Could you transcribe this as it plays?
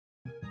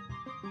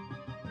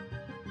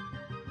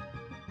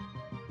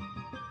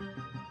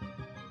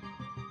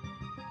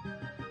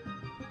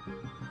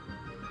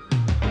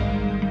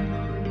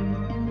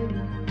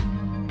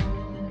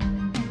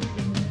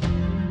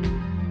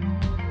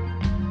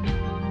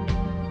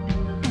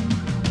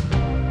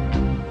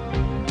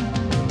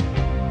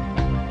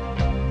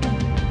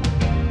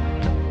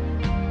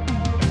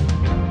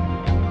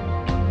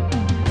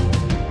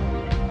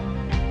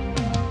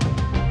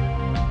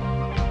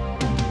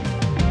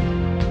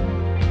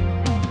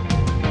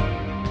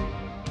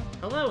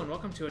and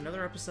welcome to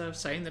another episode of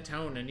Setting the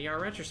Tone, an ER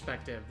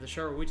Retrospective, the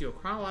show where we do a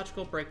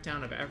chronological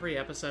breakdown of every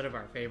episode of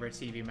our favorite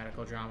TV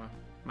medical drama.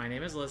 My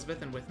name is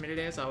Elizabeth, and with me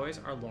today, as always,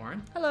 are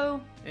Lauren. Hello.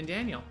 And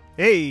Daniel.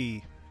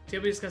 Hey! Today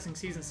we'll be discussing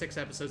Season 6,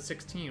 Episode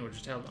 16, which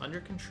is titled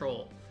Under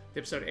Control. The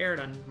episode aired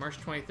on March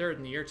 23rd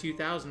in the year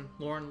 2000.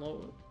 Lauren,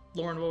 what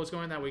was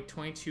going on that week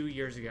 22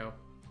 years ago?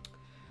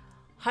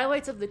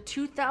 Highlights of the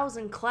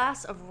 2000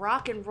 class of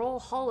Rock and Roll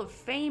Hall of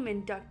Fame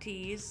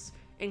inductees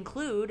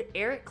include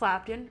Eric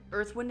Clapton,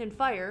 Earth, Wind &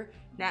 Fire,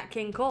 Nat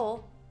King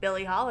Cole,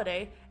 Billie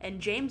Holiday, and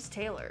James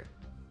Taylor.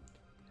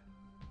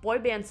 Boy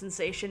band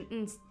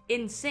sensation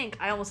NSYNC,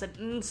 I almost said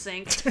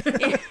NSYNC,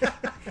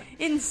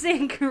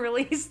 NSYNC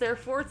released their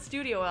fourth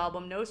studio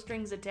album, No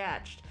Strings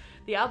Attached.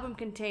 The album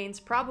contains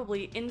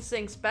probably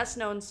NSYNC's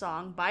best-known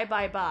song, Bye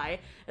Bye Bye,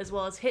 as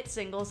well as hit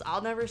singles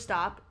I'll Never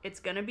Stop, It's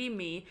Gonna Be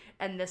Me,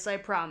 and This I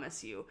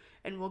Promise You,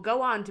 and will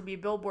go on to be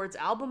Billboard's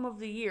Album of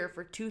the Year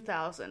for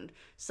 2000,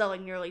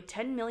 selling nearly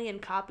 10 million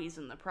copies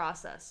in the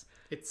process.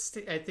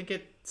 I think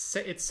it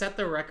set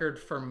the record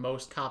for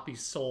most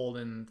copies sold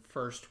in the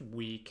first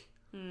week.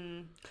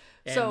 And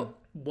So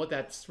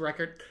that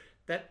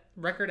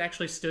record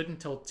actually stood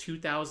until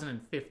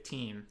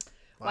 2015.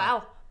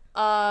 Wow.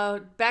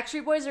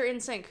 Backstreet Boys or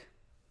NSYNC?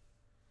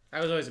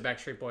 I was always a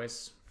Backstreet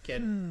Boys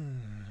kid.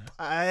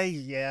 I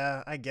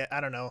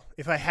don't know.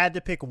 If I had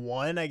to pick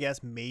one, I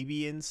guess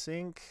maybe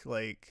NSYNC.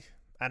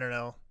 I don't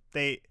know.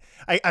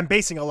 I'm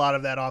basing a lot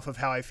of that off of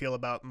how I feel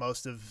about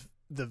most of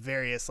the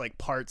various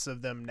parts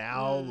of them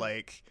now.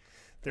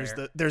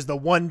 There's the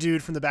one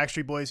dude from the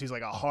Backstreet Boys who's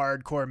like a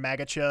hardcore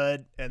MAGA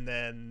chud, and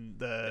then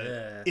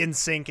the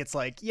NSYNC, it's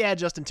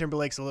Justin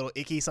Timberlake's a little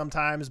icky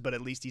sometimes, but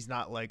at least he's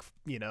not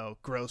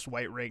gross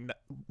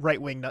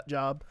right-wing nut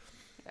job.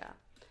 Yeah.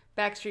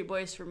 Backstreet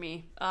Boys for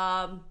me.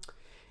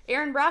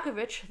 Erin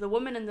Brockovich, the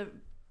woman in the...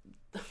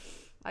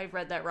 I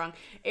read that wrong.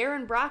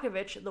 Erin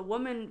Brockovich, the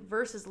woman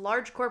versus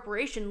large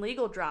corporation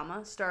legal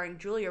drama starring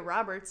Julia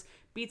Roberts,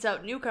 beats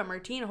out newcomer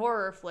teen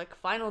horror flick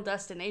Final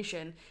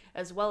Destination,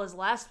 as well as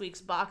last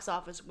week's box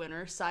office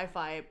winner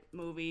sci-fi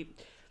movie.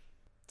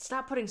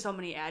 Stop putting so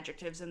many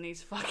adjectives in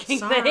these fucking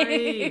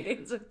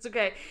things. It's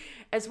okay.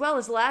 As well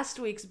as last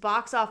week's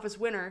box office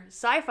winner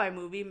sci-fi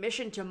movie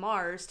Mission to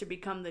Mars to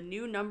become the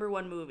new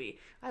 #1 movie.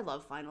 I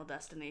love Final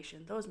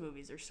Destination. Those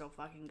movies are so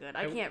fucking good.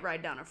 I can't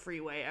ride down a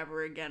freeway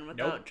ever again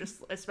without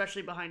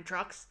especially behind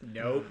trucks.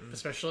 Nope.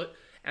 Especially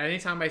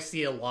anytime I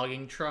see a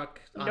logging truck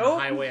on a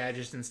highway, I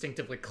just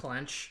instinctively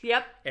clench.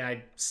 Yep. And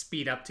I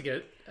speed up to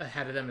get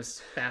ahead of them as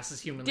fast as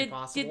humanly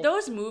possible. Did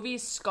those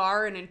movies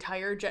scar an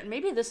entire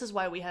Maybe this is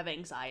why we have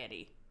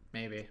anxiety.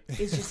 Maybe.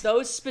 It's just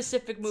those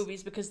specific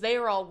movies, because they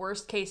are all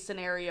worst case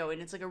scenario,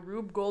 and it's like a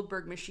Rube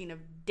Goldberg machine of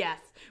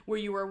death where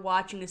you are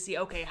watching to see,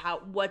 okay,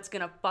 what's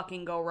gonna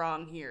fucking go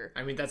wrong here.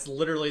 I mean, that's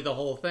literally the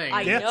whole thing.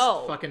 I know.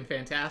 It's fucking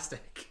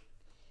fantastic.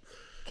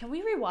 Can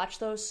we rewatch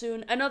those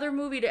soon? Another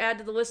movie to add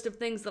to the list of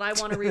things that I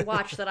want to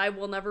rewatch that I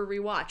will never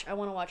rewatch. I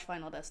want to watch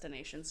Final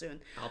Destination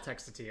soon. I'll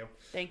text it to you.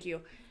 Thank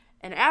you.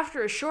 And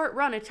after a short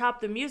run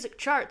atop the music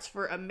charts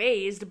for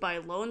Amazed by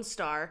Lone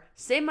Star,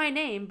 Say My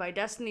Name by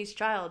Destiny's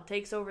Child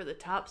takes over the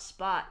top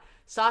spot.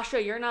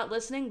 Sasha, you're not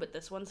listening, but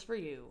this one's for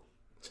you.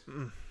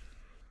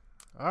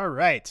 All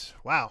right.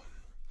 Wow.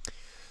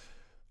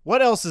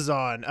 What else is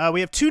on? We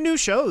have 2 new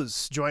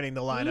shows joining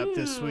the lineup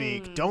this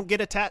week. Don't get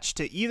attached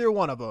to either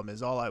one of them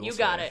is all I will say. You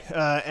got it.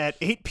 At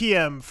 8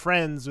 p.m.,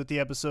 Friends with the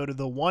episode of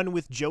The One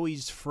with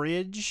Joey's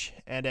Fridge.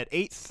 And at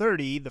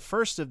 8:30, the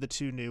first of the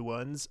 2 new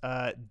ones,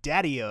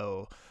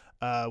 Daddy-O,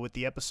 with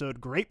the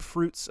episode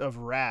Grapefruits of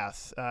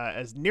Wrath.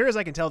 As near as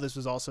I can tell, this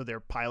was also their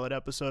pilot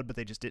episode, but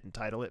they just didn't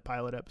title it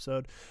pilot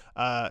episode.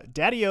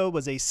 Daddy-O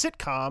was a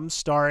sitcom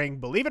starring,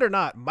 believe it or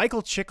not,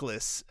 Michael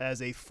Chiklis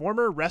as a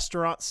former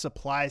restaurant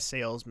supply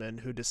salesman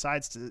who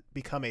decides to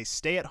become a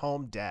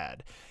stay-at-home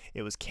dad.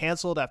 It was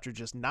canceled after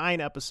just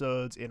 9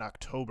 episodes in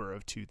October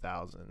of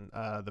 2000.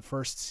 The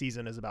first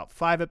season is about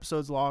 5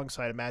 episodes long,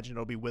 so I'd imagine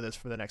it'll be with us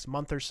for the next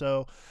month or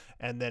so.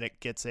 And then it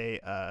gets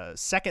a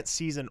second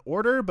season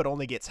order, but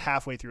only gets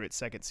halfway through its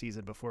second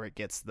season before it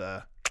gets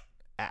the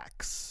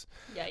axe.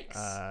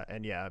 Yikes.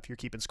 And yeah, if you're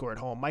keeping score at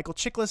home, Michael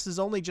Chiklis is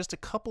only just a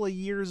couple of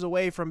years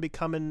away from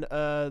becoming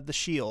the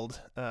Shield,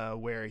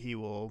 where he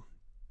will,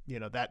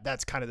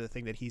 that's kind of the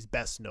thing that he's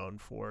best known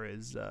for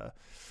is...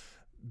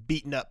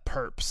 beating up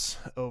perps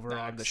over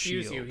on the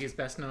Shield. Excuse you, he's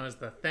best known as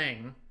the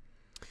Thing.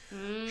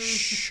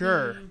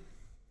 Sure.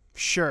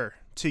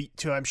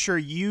 To I'm sure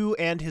you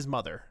and his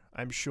mother.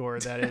 I'm sure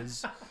that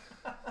is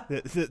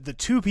the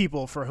 2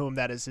 people for whom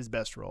that is his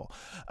best role.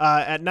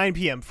 At 9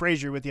 p.m.,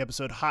 Frasier with the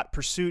episode Hot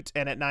Pursuit,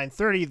 and at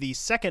 9:30, the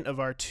second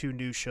of our 2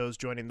 new shows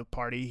joining the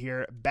party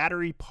here,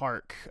 Battery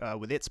Park,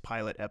 with its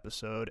pilot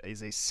episode,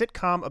 is a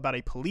sitcom about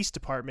a police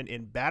department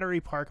in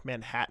Battery Park,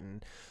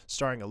 Manhattan,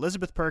 starring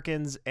Elizabeth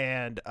Perkins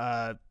and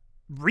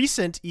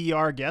recent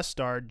ER guest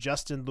star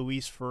Justin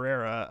Luis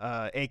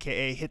Ferreira,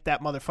 a.k.a. Hit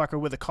That Motherfucker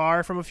with a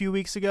Car from a few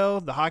weeks ago,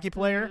 the hockey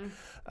player.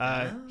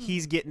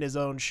 He's getting his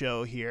own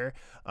show here.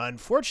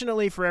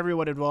 Unfortunately for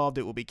everyone involved,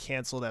 it will be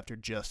canceled after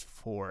just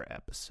 4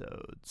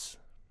 episodes.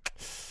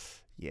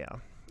 Yeah.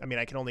 I mean,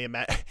 I can only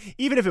imagine,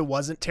 even if it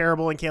wasn't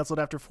terrible and canceled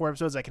after 4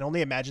 episodes, I can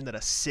only imagine that a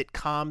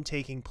sitcom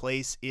taking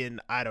place in,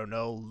 I don't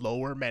know,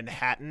 lower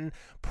Manhattan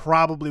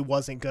probably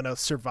wasn't going to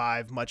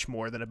survive much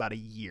more than about a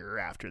year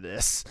after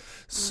this.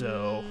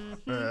 So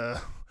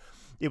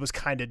it was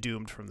kind of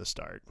doomed from the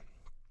start.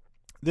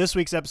 This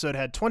week's episode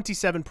had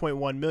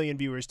 27.1 million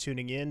viewers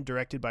tuning in,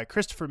 directed by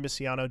Christopher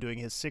Misiano, doing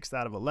his 6th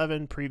out of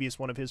 11. Previous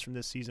one of his from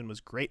this season was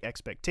Great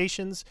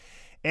Expectations,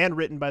 and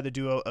written by the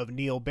duo of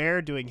Neil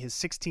Baer, doing his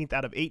 16th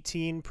out of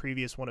 18.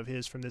 Previous one of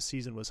his from this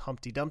season was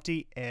Humpty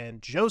Dumpty,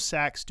 and Joe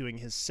Sachs doing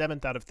his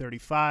 7th out of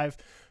 35.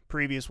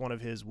 Previous one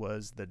of his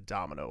was The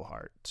Domino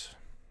Heart.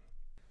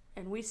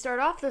 And we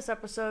start off this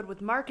episode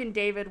with Mark and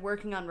David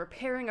working on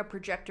repairing a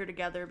projector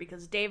together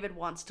because David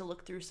wants to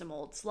look through some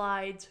old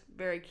slides.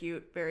 Very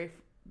cute, very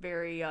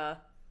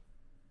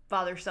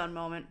father-son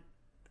moment.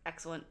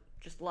 Excellent.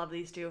 Just love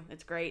these two.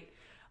 It's great.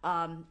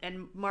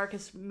 And Mark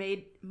has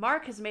made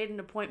an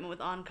appointment with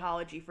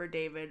oncology for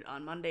David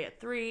on Monday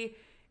at 3.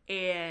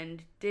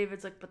 And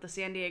David's like, but the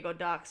San Diego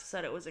docs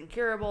said it was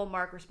incurable.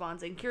 Mark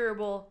responds,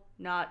 incurable,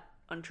 not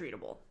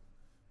untreatable.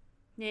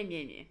 Yeah.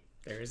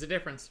 There is a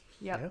difference.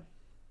 Yep. Yeah.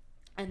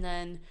 And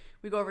then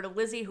we go over to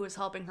Lizzie, who is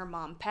helping her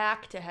mom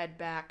pack to head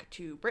back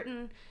to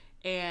Britain.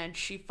 And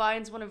she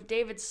finds one of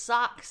David's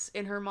socks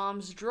in her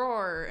mom's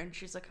drawer. And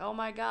she's like, oh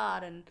my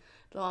God. And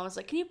the mom is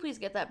like, can you please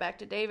get that back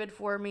to David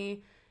for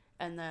me?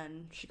 And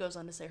then she goes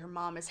on to say her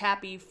mom is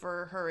happy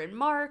for her and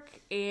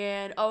Mark.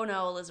 And oh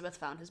no, Elizabeth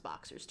found his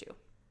boxers too.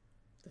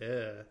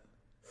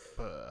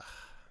 Ugh.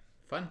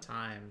 Fun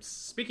times.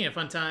 Speaking of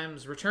fun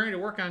times, returning to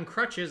work on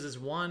crutches is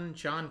one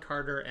John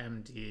Carter,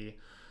 MD.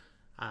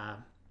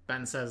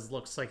 Ben says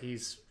looks like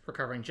he's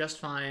recovering just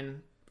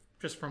fine,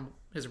 just from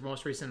his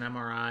most recent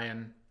MRI,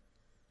 and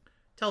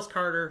tells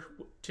Carter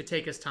to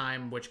take his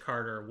time, which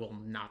Carter will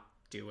not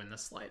do in the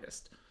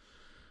slightest.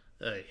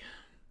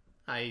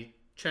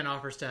 Chen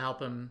offers to help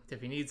him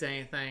if he needs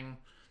anything.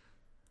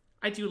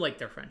 I do like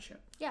their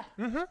friendship. Yeah.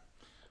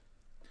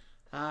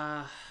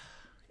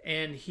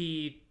 And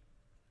he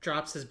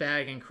drops his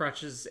bag and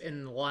crutches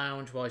in the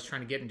lounge while he's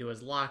trying to get into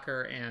his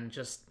locker, and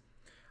just,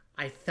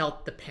 I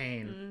felt the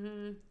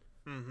pain.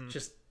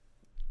 Just,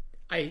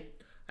 I've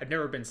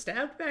never been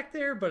stabbed back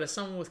there, but as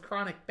someone with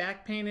chronic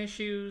back pain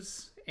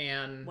issues,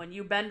 and When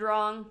you bend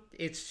wrong.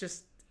 it's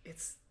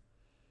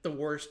the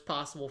worst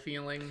possible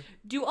feeling.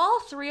 Do all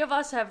three of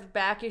us have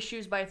back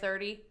issues by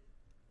 30?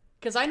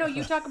 Because I know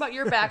you talk about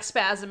your back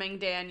spasming,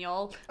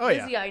 Daniel. Oh,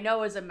 yeah. Lizzie, I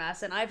know, is a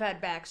mess, and I've had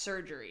back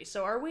surgery.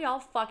 So are we all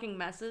fucking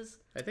messes?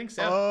 I think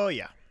so. Oh,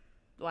 yeah.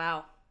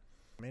 Wow.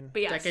 I mean,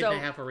 But yeah, Decade so and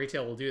a half of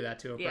retail will do that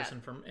to a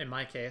person from, in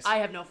my case. I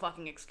have no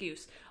fucking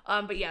excuse.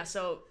 But yeah,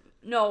 so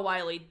Noah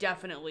Wiley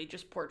definitely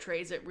just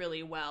portrays it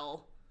really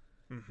well.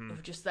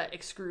 Of just that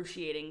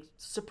excruciating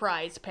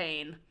surprise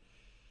pain.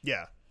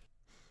 yeah.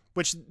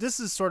 Which this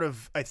is sort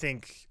of, I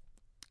think,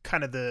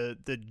 kind of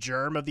the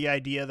germ of the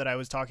idea that I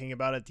was talking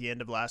about at the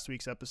end of last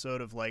week's episode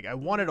of, like, I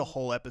wanted a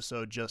whole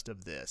episode just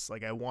of this.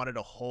 Like, I wanted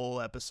a whole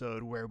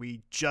episode where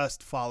we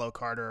just follow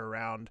Carter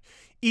around,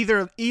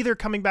 either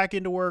coming back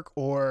into work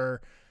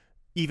or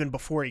even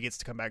before he gets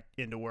to come back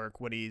into work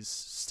when he's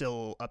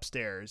still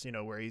upstairs,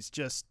 where he's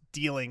just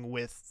dealing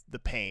with the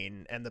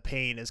pain, and the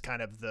pain is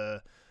kind of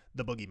the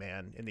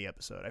boogeyman in the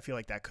episode. I feel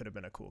like that could have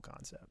been a cool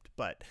concept,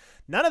 but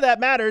none of that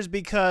matters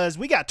because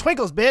we got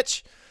Twinkles,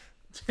 bitch.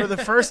 For the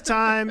first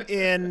time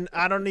in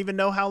I don't even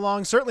know how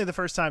long, certainly the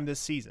first time this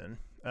season.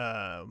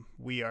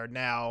 We are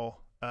now,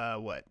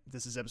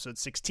 this is episode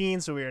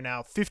 16, so we are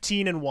now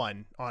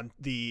 15-1 on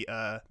the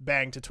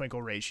bang to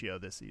Twinkle ratio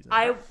this season.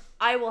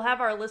 I will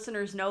have our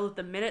listeners know that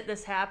the minute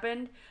this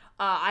happened,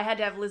 I had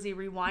to have Lizzie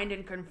rewind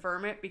and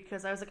confirm it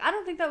because I was like, I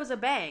don't think that was a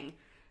bang.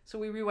 So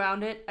we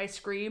rewound it, I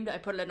screamed, I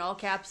put it in all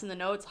caps in the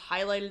notes,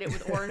 highlighted it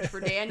with orange for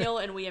Daniel,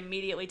 and we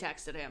immediately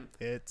texted him.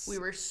 We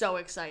were so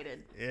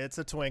excited. It's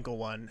a Twinkle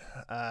one.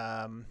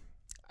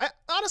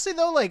 Honestly,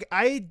 though, like,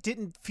 I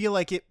didn't feel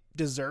like it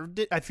deserved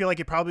it. I feel like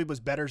it probably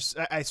was better.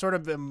 I sort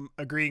of am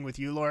agreeing with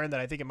you, Lauren, that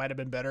I think it might have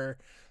been better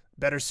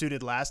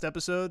suited last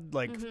episode.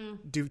 Like,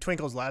 do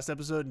Twinkle's last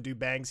episode and do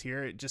bangs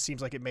here. It just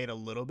seems like it made a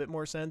little bit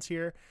more sense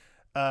here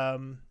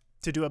to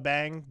do a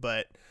bang,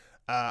 but...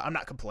 I'm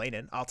not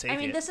complaining. I'll take it. I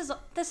mean, this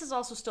is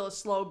also still a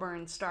slow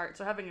burn start,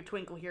 so having a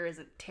Twinkle here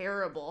isn't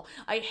terrible.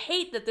 I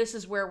hate that this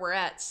is where we're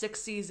at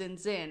 6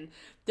 seasons in,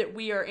 that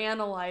we are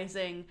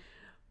analyzing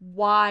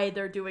why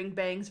they're doing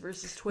bangs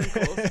versus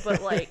Twinkles,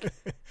 but like,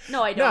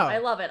 no, I don't. No. I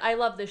love it. I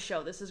love this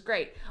show. This is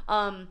great.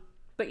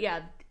 But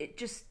yeah, it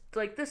just,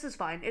 like, this is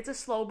fine. It's a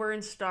slow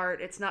burn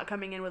start. It's not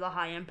coming in with a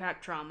high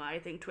impact trauma. I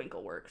think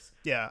Twinkle works.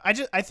 Yeah,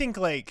 I think,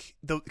 like,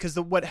 because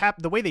the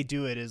way they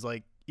do it is,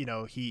 like,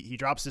 he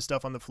drops his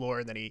stuff on the floor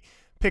and then he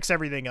picks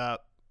everything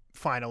up,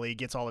 finally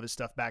gets all of his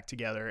stuff back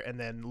together, and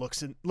then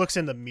looks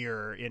in the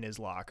mirror in his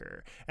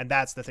locker. And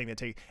that's the thing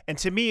that and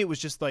to me, it was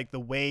just like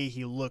the way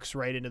he looks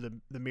right into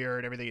the mirror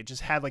and everything. It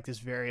just had like this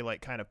very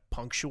like kind of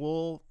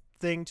punctual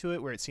thing to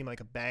it where it seemed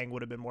like a bang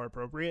would have been more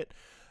appropriate.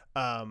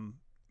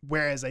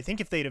 Whereas I think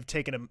if they'd have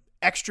taken an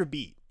extra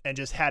beat and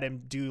just had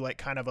him do like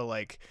kind of a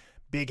like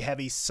big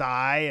heavy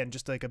sigh and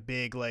just like a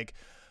big like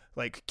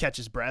catch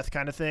his breath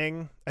kind of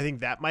thing. I think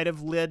that might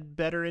have led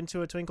better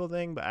into a twinkle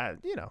thing, but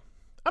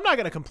I'm not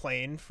going to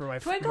complain for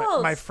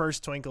my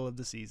first twinkle of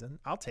the season.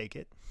 I'll take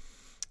it.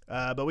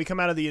 But we come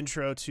out of the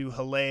intro to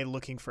Haley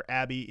looking for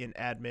Abby in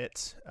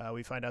Admit.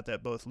 We find out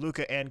that both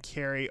Luca and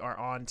Carrie are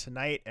on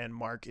tonight, and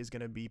Mark is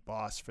going to be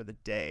boss for the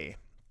day.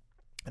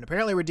 And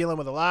apparently we're dealing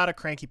with a lot of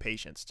cranky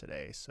patients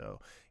today, so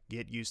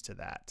get used to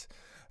that.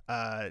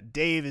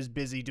 Dave is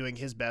busy doing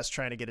his best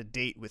trying to get a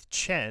date with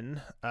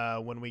Chen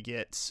when we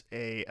get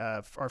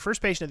our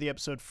first patient of the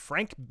episode,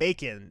 Frank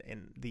Bacon,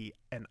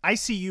 an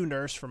ICU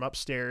nurse from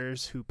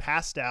upstairs who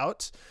passed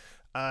out.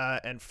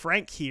 And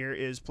Frank here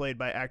is played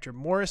by actor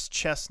Morris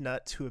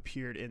Chestnut, who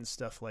appeared in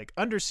stuff like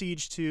Under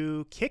Siege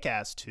 2,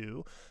 Kick-Ass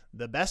 2,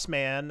 The Best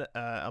Man,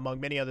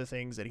 among many other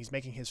things, and he's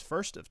making his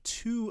first of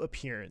 2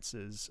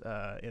 appearances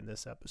in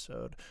this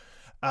episode.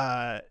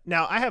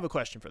 Now, I have a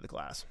question for the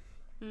class.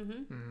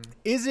 Mm-hmm.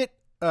 Is it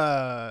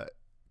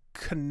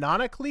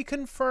canonically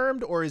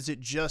confirmed, or is it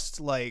just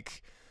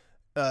like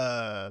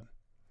strong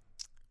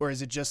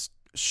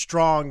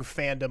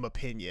fandom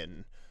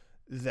opinion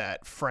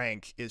that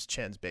Frank is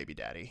Chen's baby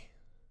daddy?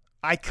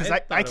 I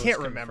can't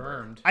remember.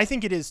 Confirmed. I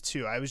think it is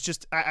too. I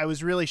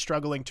was really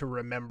struggling to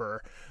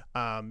remember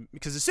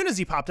because as soon as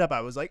he popped up, I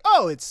was like,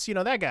 oh, it's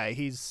that guy.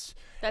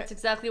 That's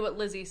exactly what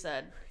Lizzie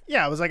said.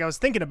 Yeah, I was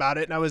thinking about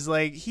it, and I was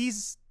like,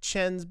 he's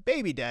Chen's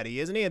baby daddy,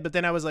 isn't he? But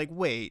then I was like,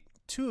 wait,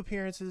 2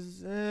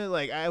 appearances?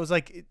 I was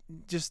like,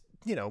 just,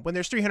 when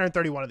there's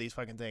 331 of these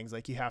fucking things,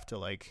 like, you have to,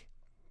 like,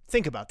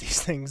 think about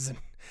these things.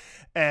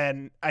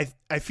 And I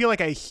feel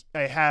like I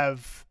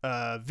have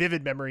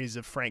vivid memories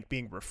of Frank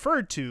being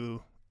referred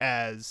to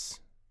as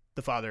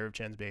the father of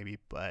Chen's baby,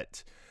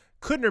 but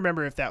couldn't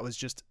remember if that was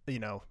just,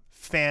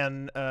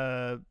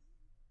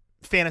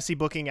 fantasy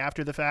booking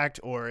after the fact,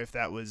 or if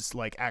that was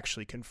like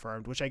actually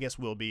confirmed, which I guess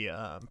will be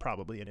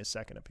probably in his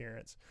second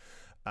appearance.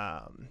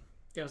 Yeah,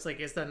 I was like,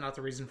 is that not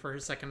the reason for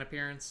his second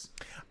appearance?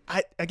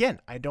 I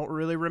don't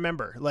really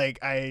remember. Like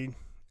I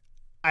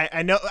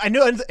know,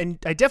 and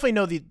I definitely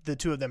know the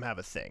 2 of them have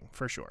a thing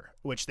for sure,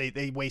 which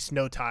they waste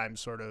no time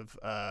sort of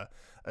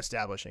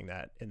establishing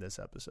that in this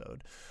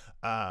episode.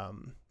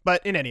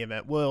 But in any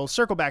event, we'll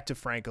circle back to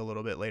Frank a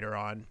little bit later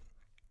on.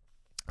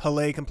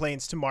 Haley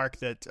complains to Mark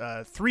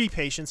that 3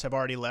 patients have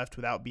already left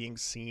without being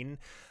seen.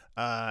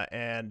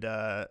 And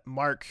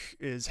Mark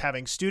is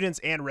having students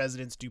and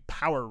residents do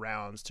power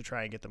rounds to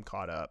try and get them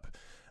caught up.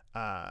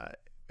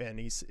 And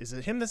is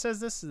it him that says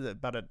this? Is it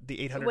about the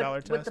 $800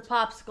 test? With the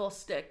popsicle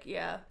stick,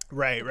 yeah.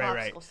 Right.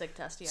 Popsicle stick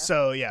test,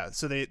 yeah.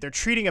 So they're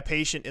treating a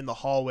patient in the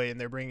hallway,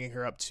 and they're bringing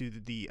her up to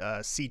the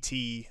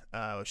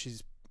CT.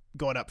 She's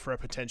going up for a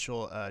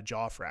potential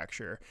jaw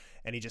fracture,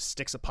 and he just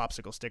sticks a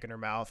popsicle stick in her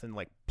mouth and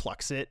like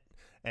plucks it.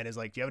 And is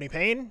like, do you have any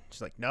pain?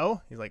 She's like,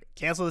 no. He's like,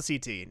 cancel the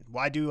CT.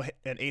 Why do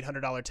an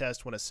 $800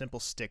 test when a simple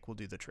stick will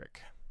do the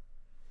trick?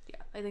 Yeah,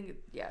 I think,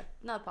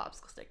 not a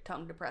popsicle stick,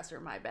 tongue depressor,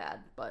 my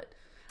bad. But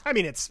I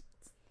mean, to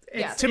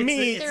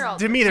me, they're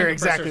they're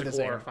exactly the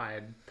same.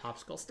 Glorified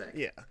popsicle stick.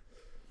 Yeah.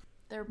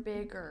 They're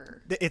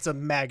bigger. It's a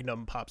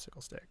Magnum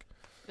popsicle stick.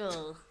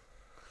 Ugh.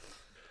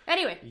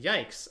 Anyway.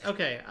 Yikes.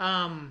 Okay.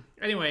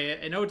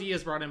 Anyway, an OD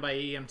is brought in by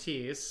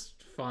EMTs.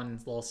 Fun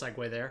little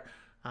segue there.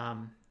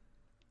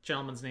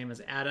 Gentleman's name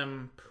is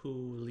Adam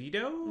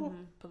Pulido.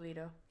 Mm-hmm.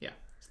 Pulido. Yeah,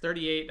 he's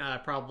 38.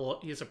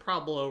 He has a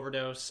probable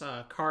overdose.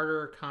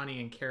 Carter, Connie,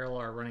 and Carol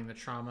are running the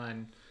trauma,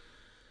 and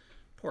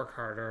poor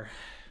Carter.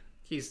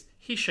 He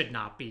should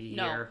not be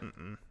here.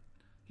 Mm-mm.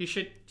 He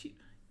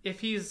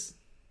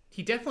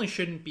definitely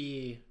shouldn't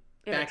be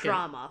in a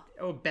trauma.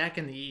 Back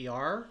in the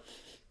ER.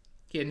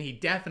 And he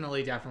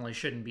definitely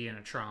shouldn't be in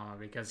a trauma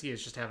because he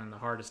is just having the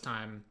hardest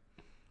time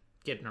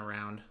getting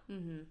around.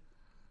 Mm-hmm.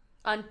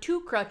 On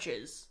 2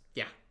 crutches.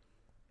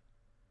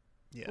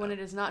 Yeah. When it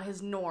is not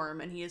his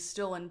norm and he is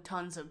still in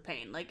tons of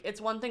pain. Like, it's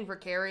one thing for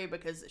Carrie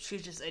because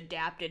she's just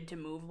adapted to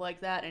move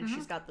like that and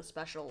she's got the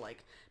special,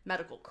 like,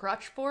 medical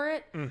crutch for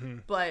it. Mm-hmm.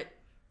 But,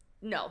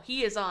 no,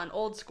 he is on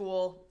old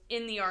school,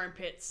 in the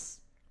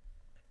armpits,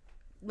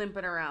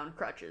 limping around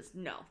crutches.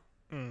 No.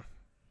 Mm.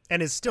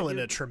 And is still in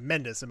a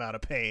tremendous amount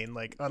of pain.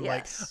 Like,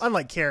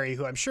 unlike Carrie,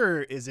 who I'm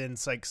sure is in,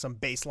 like, some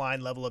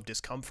baseline level of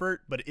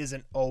discomfort, but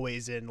isn't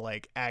always in,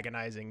 like,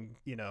 agonizing,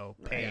 pain.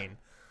 Right.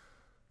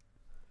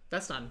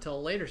 That's not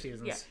until later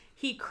seasons. Yeah.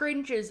 He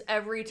cringes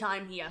every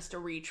time he has to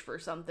reach for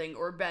something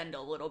or bend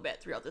a little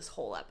bit throughout this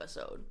whole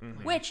episode.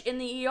 Mm-hmm. Which, in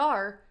the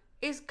ER,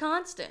 is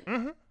constant.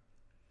 Mm-hmm.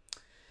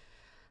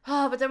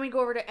 But then we go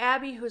over to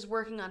Abby, who's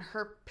working on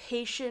her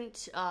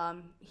patient.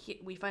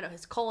 We find out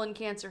his colon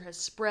cancer has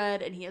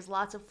spread, and he has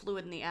lots of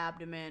fluid in the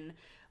abdomen.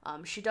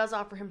 She does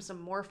offer him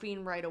some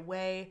morphine right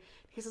away.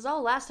 He says,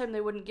 last time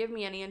they wouldn't give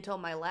me any until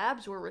my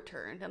labs were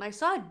returned. And I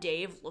saw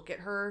Dave look at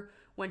her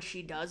when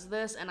she does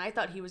this, and I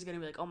thought he was going to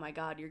be like, oh my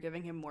god, you're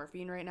giving him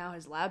morphine right now?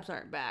 His labs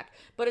aren't back.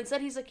 But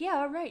instead he's like, yeah,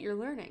 all right, you're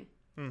learning.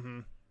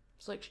 Mm-hmm.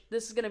 It's like,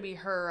 this is going to be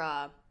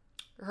her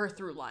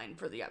through line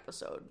for the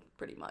episode,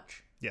 pretty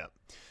much. Yeah.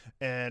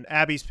 And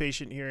Abby's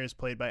patient here is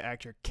played by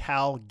actor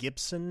Cal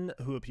Gibson,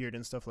 who appeared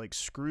in stuff like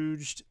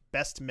Scrooged,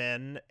 Best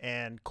Men,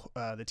 and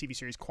the TV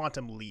series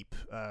Quantum Leap,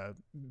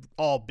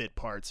 all bit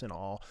parts and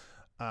all.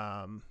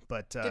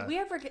 But Did we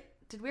ever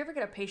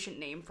get a patient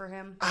name for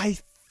him? I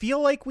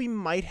feel like we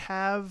might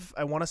have.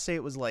 I want to say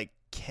it was like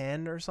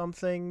Ken or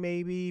something,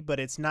 maybe, but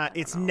it's not.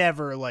 It's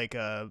never like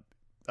a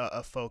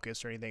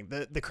focus or anything.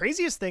 The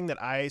craziest thing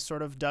that I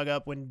sort of dug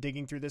up when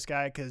digging through this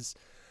guy, because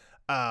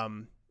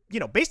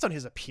based on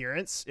his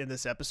appearance in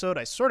this episode,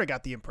 I sort of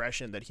got the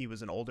impression that he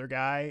was an older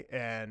guy,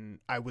 and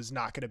I was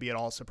not going to be at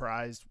all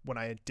surprised when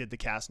I did the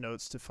cast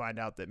notes to find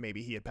out that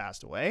maybe he had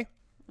passed away.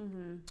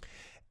 Mm-hmm.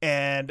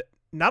 And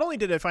not only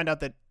did I find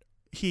out that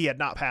he had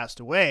not passed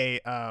away,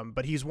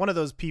 but he's one of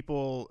those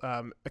people,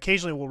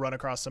 occasionally we'll run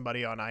across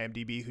somebody on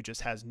IMDb who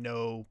just has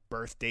no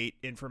birth date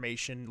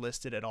information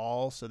listed at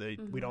all, so that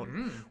we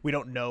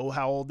don't know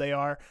how old they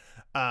are.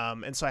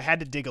 And so I had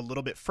to dig a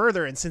little bit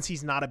further, and since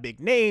he's not a big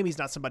name, he's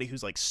not somebody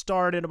who's like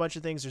starred in a bunch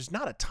of things, there's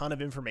not a ton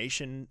of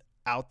information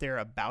out there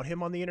about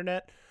him on the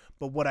internet.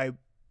 But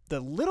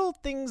the little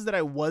things that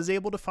I was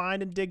able to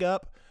find and dig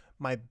up,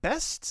 my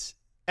best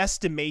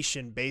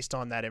estimation based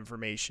on that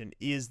information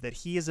is that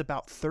he is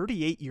about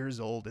 38 years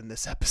old in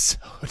this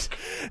episode,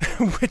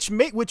 which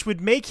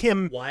would make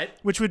him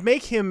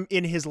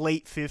in his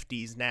late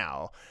 50s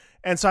now.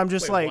 And so I'm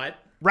just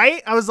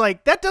right? I was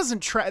like, that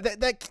doesn't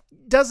that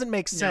doesn't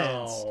make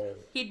sense. No.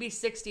 He'd be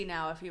 60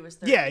 now if he was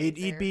 30. Yeah,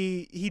 he'd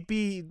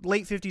be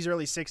late 50s,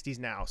 early 60s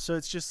now. So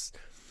it's just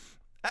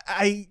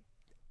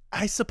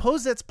I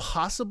suppose that's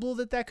possible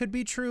that could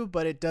be true,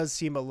 but it does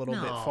seem a little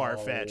bit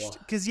far-fetched.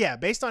 Because,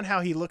 based on how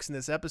he looks in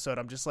this episode,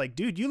 I'm just like,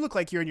 dude, you look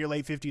like you're in your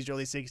late 50s,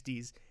 early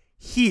 60s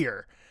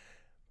here.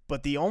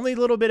 But the only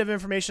little bit of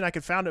information I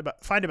could find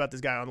about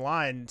this guy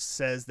online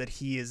says that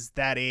he is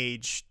that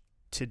age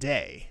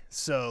today.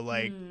 So,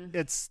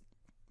 it's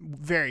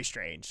very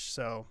strange.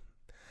 So,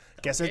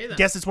 guess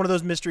it's one of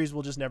those mysteries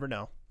we'll just never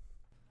know.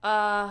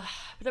 But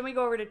then we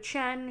go over to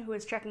Chen, who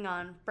is checking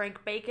on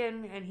Frank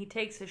Bacon, and he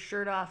takes his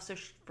shirt off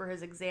for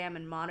his exam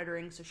and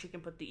monitoring so she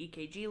can put the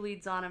EKG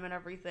leads on him and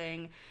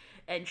everything.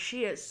 And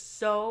she is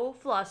so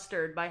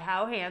flustered by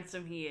how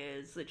handsome he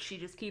is that she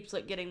just keeps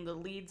getting the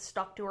leads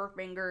stuck to her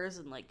fingers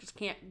and just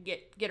can't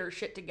get her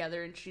shit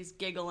together, and she's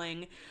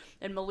giggling.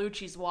 And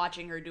Malucci's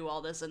watching her do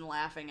all this and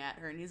laughing at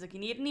her, and he's like,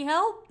 "You need any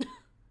help?"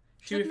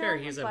 To be fair,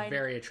 he's a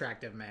very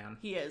attractive man.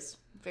 He is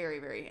very,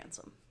 very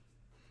handsome.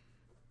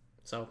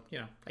 So,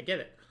 I get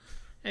it.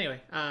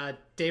 Anyway,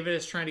 David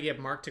is trying to get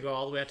Mark to go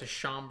all the way out to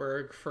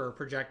Schaumburg for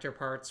projector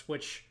parts,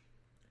 which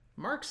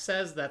Mark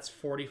says that's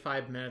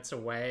 45 minutes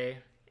away.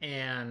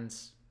 And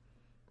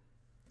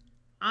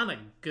on a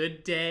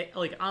good day,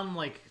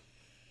 on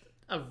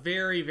a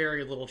very,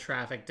 very little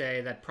traffic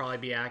day, that'd probably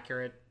be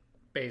accurate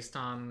based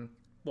on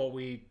what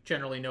we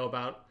generally know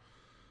about.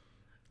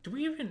 Do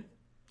we even...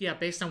 Yeah,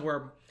 based on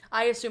where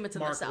I assume it's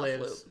in Mark the South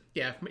lives. Loop.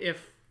 Yeah,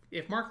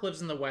 if Mark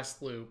lives in the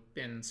West Loop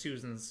in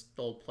Susan's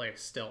old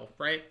place still,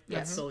 right?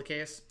 That's still the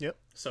case? Yep.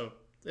 So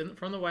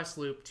from the West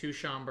Loop to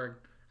Schaumburg,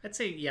 I'd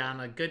say,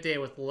 on a good day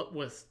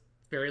with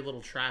very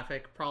little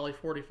traffic, probably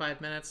 45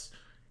 minutes.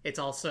 It's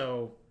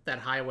also, that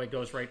highway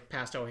goes right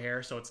past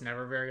O'Hare, so it's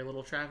never very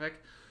little traffic.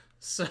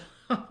 So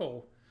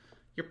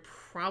you're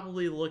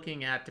probably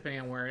looking at,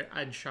 depending on where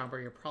in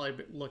Schaumburg, you're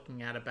probably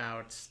looking at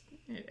about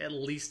at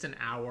least an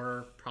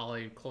hour,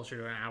 probably closer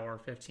to an hour,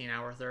 15,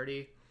 hour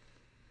 30.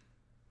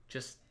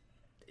 Just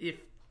if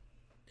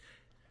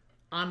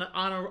on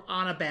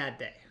a bad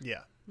day. Yeah.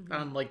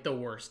 On the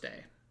worst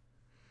day.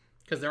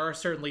 Because there are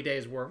certainly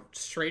days where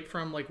straight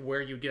from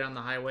where you get on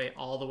the highway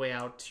all the way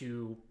out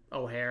to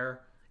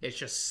O'Hare, it's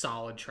just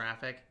solid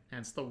traffic, and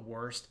it's the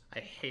worst. I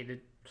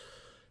hated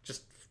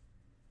just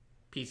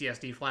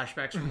PTSD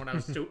flashbacks from when I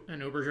was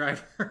an Uber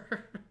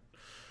driver.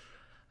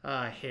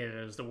 I hated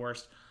it. It was the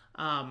worst.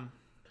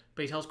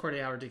 But he tells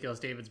Corday how ridiculous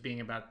David's being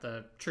about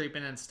the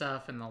treatment and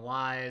stuff and the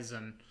lies,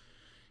 and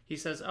he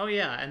says, "Oh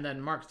yeah," and then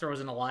Mark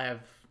throws in a lie of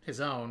his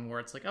own where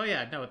it's "Oh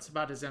yeah, no, it's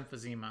about his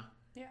emphysema."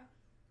 Yeah.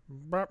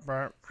 Burp,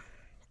 burp.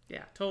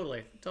 Yeah,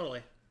 totally.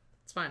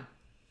 It's fine.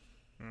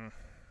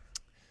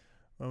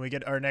 When we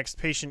get our next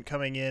patient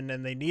coming in,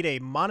 and they need a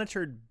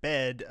monitored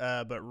bed,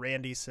 but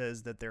Randy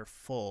says that they're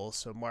full,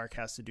 so Mark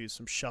has to do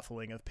some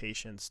shuffling of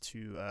patients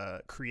to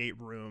create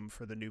room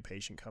for the new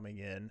patient coming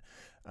in.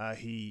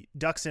 He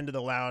ducks into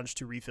the lounge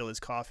to refill his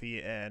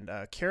coffee, and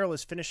Carol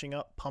is finishing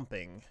up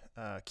pumping.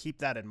 Keep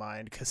that in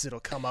mind, because it'll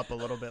come up a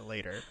little bit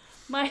later.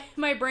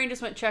 My brain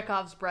just went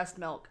Chekhov's breast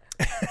milk.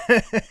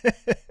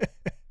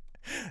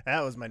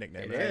 That was my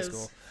nickname in high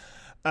school.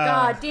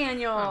 God,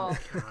 Daniel. Oh,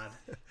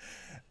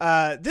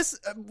 God. This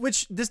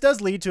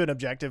does lead to an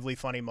objectively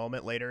funny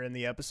moment later in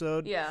the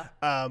episode. Yeah.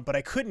 But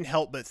I couldn't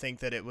help but think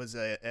that it was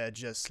a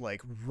just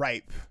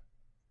ripe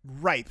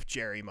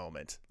Jerry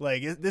moment.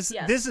 This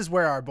is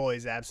where our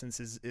boy's absence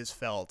is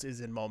felt,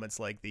 is in moments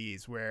like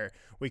these where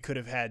we could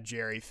have had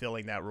Jerry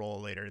filling that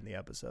role later in the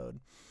episode.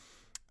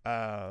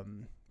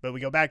 But we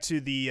go back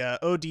to the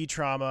OD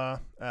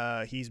trauma.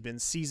 He's been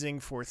seizing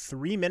for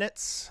 3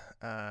 minutes.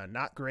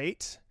 Not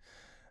great.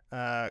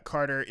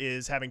 Carter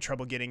is having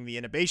trouble getting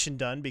the intubation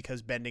done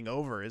because bending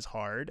over is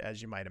hard,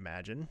 as you might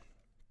imagine.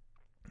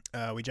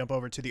 We jump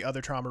over to the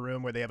other trauma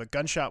room where they have a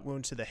gunshot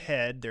wound to the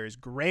head. There's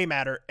gray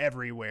matter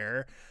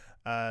everywhere.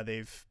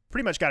 They've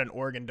pretty much got an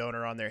organ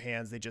donor on their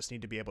hands. They just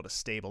need to be able to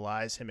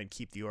stabilize him and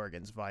keep the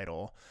organs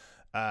vital.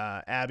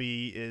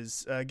 Abby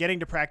is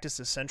getting to practice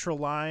a central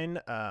line,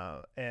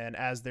 and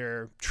as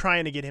they're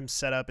trying to get him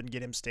set up and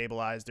get him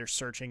stabilized, they're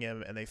searching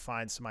him and they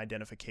find some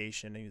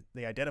identification.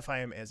 They identify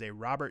him as a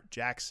Robert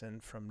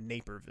Jackson from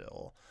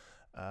Naperville,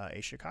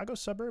 a Chicago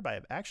suburb I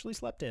have actually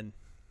slept in.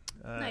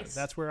 Nice.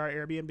 That's where our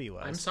Airbnb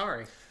was. I'm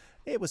sorry.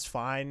 It was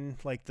fine.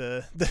 Like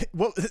the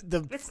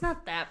It's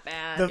not that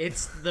bad.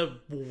 It's the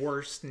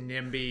worst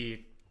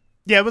NIMBY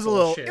yeah, it was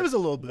bullshit, a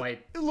little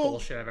white little,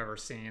 bullshit I've ever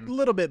seen. a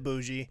little bit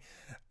bougie.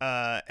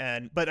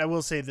 But I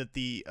will say that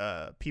the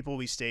people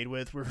we stayed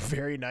with were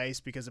very nice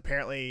because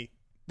apparently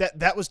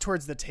that was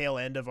towards the tail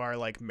end of our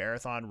like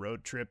marathon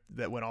road trip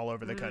that went all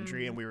over the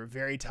country, and we were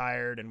very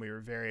tired and we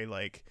were very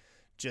like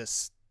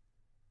just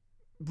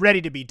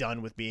ready to be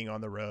done with being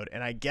on the road.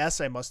 And I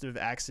guess I must have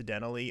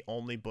accidentally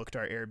only booked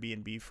our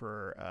Airbnb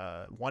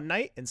for 1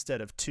 night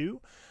instead of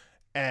 2.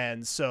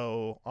 And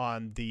so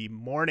on the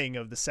morning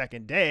of the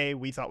second day,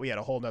 we thought we had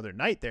a whole nother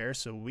night there.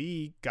 So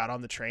we got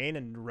on the train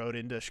and rode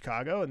into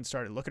Chicago and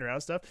started looking around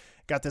and stuff.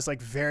 Got this like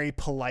very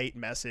polite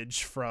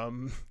message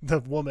from the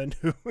woman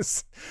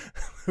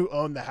who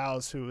owned the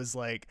house, who was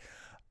like,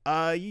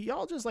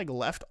 y'all just like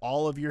left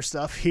all of your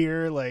stuff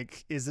here.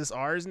 Like, is this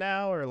ours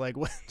now? Or like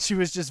what? She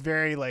was just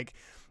very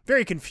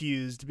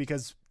confused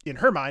because in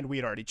her mind, we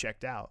had already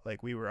checked out.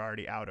 Like we were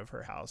already out of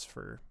her house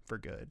for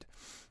good.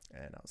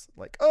 And I was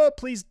like, oh,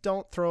 please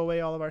don't throw away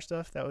all of our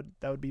stuff. That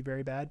would be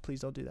very bad. Please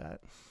don't do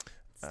that.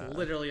 It's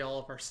literally all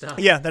of our stuff.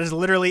 Yeah, that is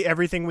literally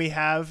everything we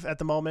have at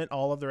the moment.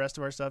 All of the rest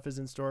of our stuff is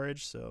in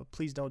storage. So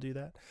please don't do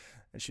that.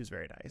 And she was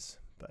very nice.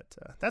 But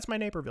that's my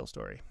Naperville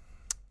story.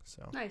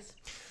 So Nice.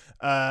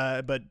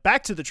 But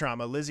back to the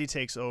trauma. Lizzie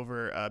takes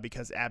over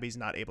because Abby's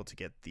not able to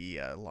get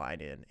the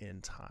line in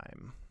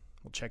time.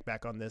 We'll check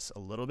back on this a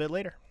little bit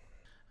later.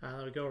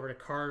 We go over to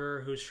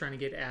Carter, who's trying to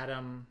get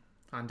Adam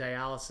on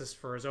dialysis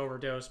for his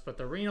overdose, but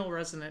the renal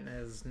resident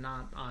is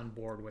not on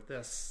board with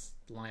this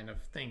line of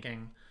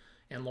thinking.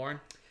 And Lauren?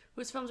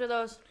 Whose films are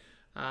those?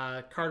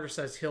 Carter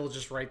says he'll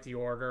just write the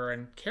order,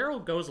 and Carol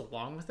goes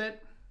along with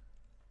it.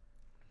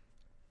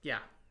 Yeah.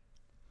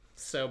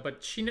 So,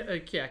 but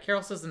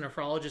Carol says the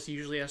nephrologist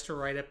usually has to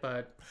write it,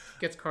 but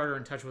gets Carter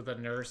in touch with a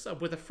nurse,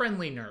 with a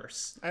friendly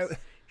nurse.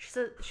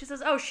 She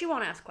says, oh, she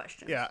won't ask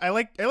questions. Yeah, I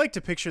like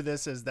to picture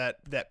this as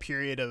that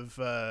period of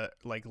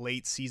like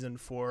late season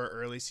 4,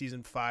 early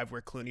season 5,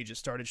 where Clooney just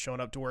started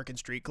showing up to work in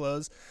street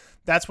clothes.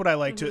 That's what I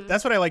like to.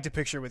 That's what I like to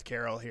picture with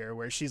Carol here,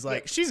 where she's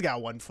like, she's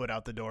got 1 foot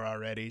out the door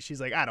already. She's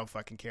like, I don't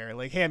fucking care.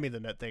 Like, hand me the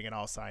nut thing and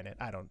I'll sign it.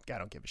 I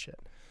don't give a shit.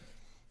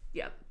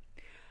 Yep.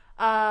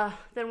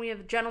 Then we have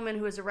a gentleman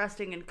who is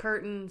arresting in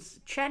curtains.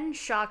 Chen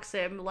shocks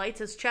him, lights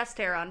his chest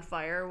hair on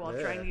fire while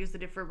trying to use the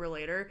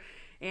defibrillator.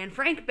 And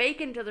Frank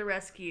Bacon to the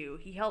rescue.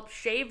 He helps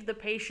shave the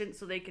patient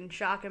so they can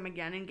shock him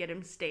again and get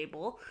him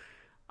stable.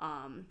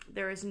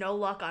 There is no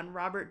luck on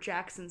Robert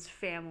Jackson's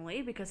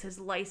family because his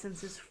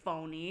license is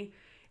phony.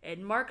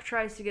 And Mark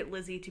tries to get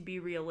Lizzie to be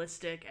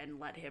realistic and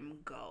let him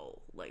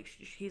go. Like,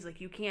 he's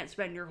like, you can't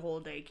spend your whole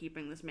day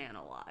keeping this man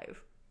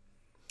alive.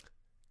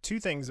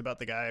 2 things about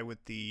the guy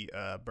with the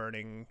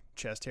burning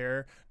chest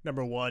hair.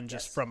 Number 1,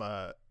 just from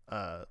a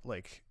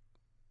like,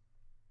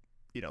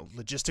 you know,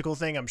 logistical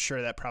thing, I'm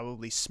sure that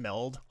probably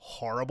smelled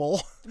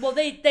horrible. Well,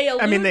 they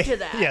allude to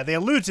that. Yeah, they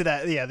allude to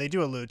that. Yeah, they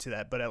do allude to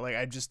that. But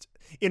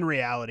in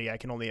reality, I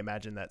can only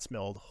imagine that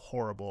smelled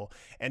horrible.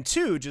 And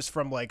 2, just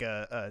from like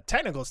a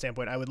technical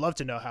standpoint, I would love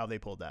to know how they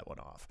pulled that one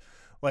off.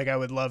 Like, I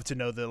would love to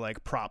know the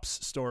like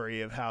props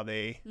story of how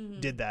they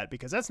did that,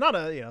 because that's not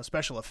a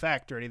special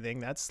effect or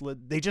anything.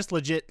 They just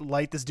legit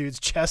light this dude's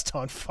chest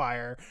on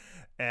fire.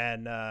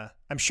 And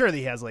I'm sure that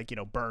he has like,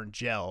 burned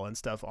gel and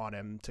stuff on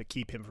him to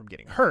keep him from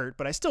getting hurt.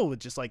 But I still would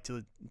just like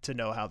to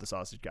know how the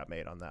sausage got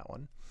made on that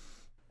one.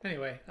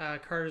 Anyway,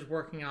 Carter's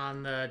working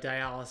on the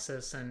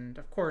dialysis. And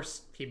of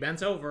course, he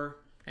bends over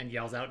and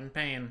yells out in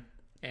pain.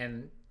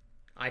 And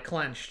I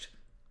clenched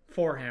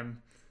for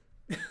him.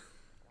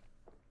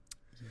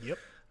 Yep.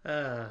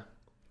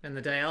 And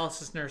the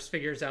dialysis nurse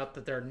figures out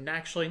that they're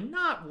actually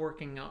not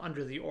working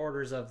under the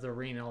orders of the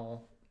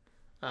renal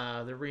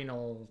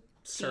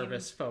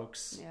service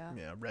folks.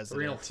 Yeah, resident.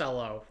 Renal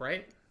fellow,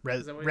 right?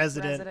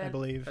 Resident, I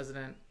believe.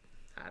 Resident,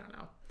 I don't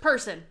know.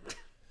 Person.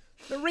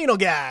 The renal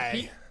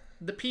guy.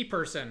 The P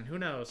person, who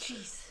knows?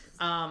 Jesus.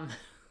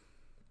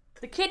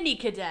 The kidney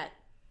cadet.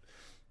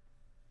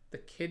 The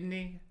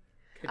kidney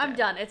cadet. I'm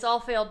done. It's all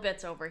failed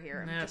bits over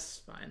here. That's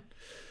fine.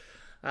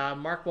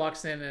 Mark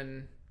walks in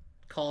and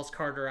calls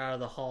Carter out of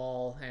the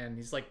hall, and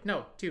he's like,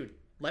 no, dude,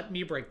 let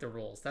me break the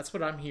rules. That's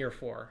what I'm here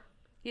for.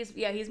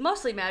 He's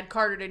mostly mad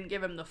Carter didn't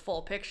give him the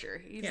full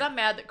picture. He's not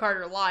mad that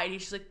Carter lied.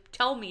 He's just like,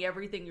 tell me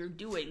everything you're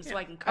doing so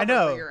I can cover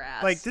for your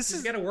ass. Like,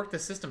 He's got to work the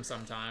system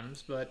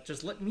sometimes, but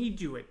just let me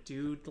do it,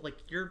 dude. Like,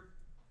 you're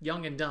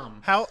young and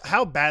dumb.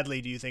 How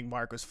badly do you think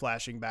Mark was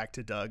flashing back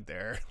to Doug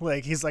there?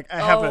 Like, he's like, I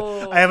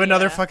have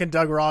another fucking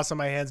Doug Ross on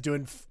my hands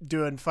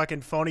doing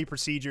fucking phony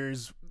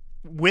procedures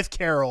with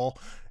Carol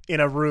in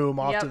a room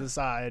off to the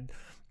side.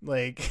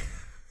 Like,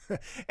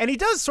 and he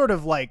does sort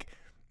of like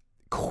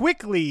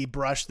quickly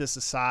brush this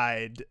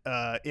aside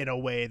in a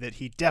way that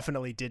he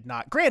definitely did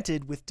not.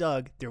 Granted, with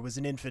Doug, there was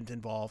an infant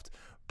involved,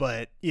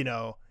 but, you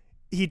know,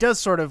 he does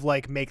sort of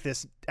like make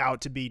this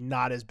out to be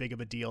not as big of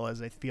a deal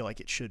as I feel like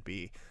it should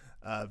be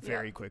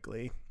very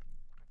quickly.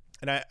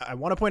 And I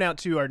want to point out,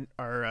 too,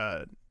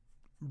 our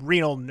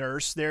renal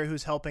nurse there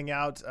who's helping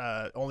out,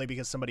 only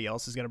because somebody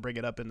else is going to bring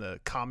it up in the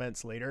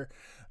comments later,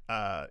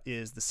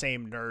 is the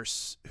same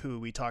nurse who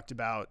we talked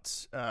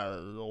about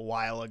a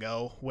while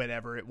ago,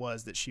 whenever it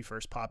was that she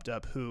first popped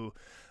up, who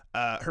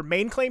her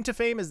main claim to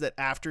fame is that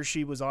after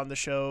she was on the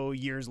show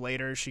years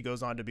later, she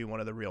goes on to be one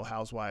of the Real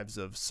Housewives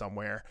of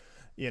somewhere,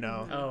 you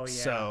know. Oh, yeah.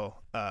 So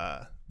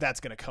that's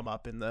going to come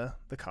up in the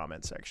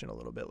comment section a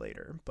little bit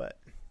later. But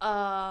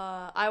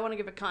I want to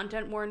give a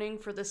content warning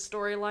for this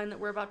storyline that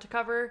we're about to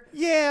cover.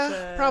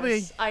 Yeah,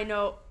 probably.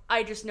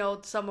 I just know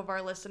some of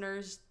our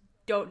listeners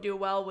don't do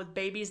well with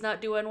babies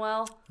not doing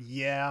well.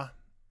 Yeah.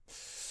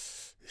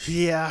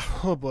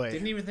 Oh boy.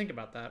 Didn't even think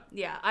about that.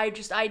 Yeah,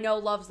 I know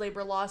Love's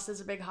Labor Loss is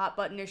a big hot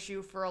button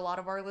issue for a lot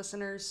of our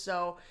listeners.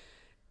 So,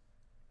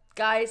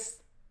 guys,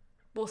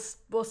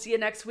 we'll see you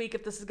next week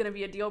if this is going to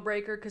be a deal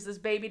breaker, because this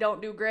baby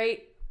don't do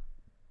great.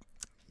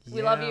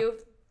 We love you.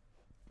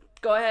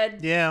 Go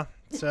ahead. Yeah.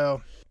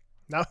 So,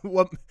 not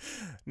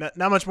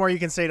much more you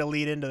can say to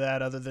lead into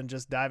that other than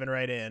just diving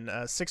right in.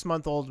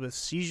 6-month-old with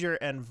seizure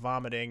and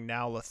vomiting,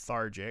 now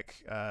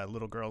lethargic.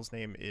 Little girl's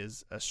name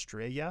is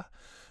Estrella.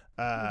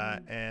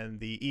 And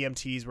the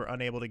EMTs were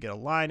unable to get a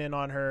line in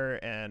on her,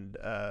 and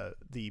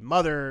the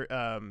mother,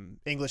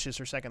 English is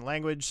her second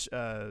language.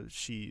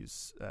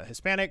 She's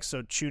Hispanic,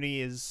 so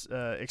Chuni is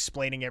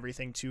explaining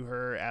everything to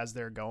her as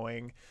they're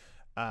going.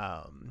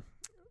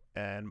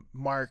 And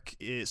Mark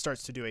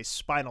starts to do a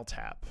spinal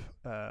tap.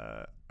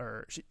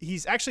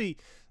 He's actually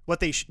what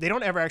they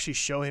don't ever actually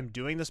show him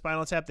doing the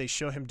spinal tap. They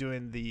show him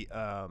doing the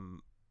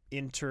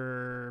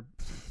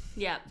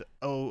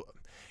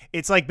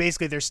it's like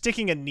basically they're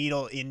sticking a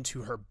needle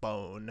into her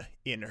bone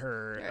in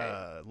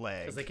her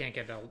leg because they can't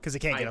get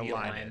a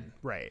line in.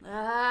 Right.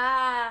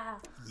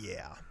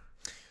 Yeah.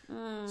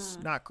 It's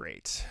not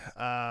great.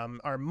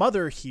 Our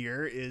mother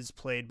here is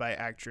played by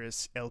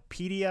actress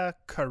Elpidia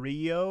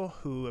Carrillo,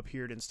 who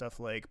appeared in stuff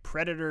like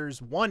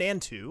Predators 1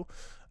 and 2,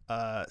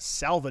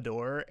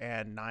 Salvador,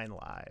 and 9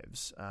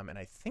 Lives. And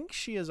I think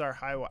she is our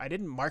high... I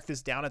didn't mark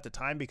this down at the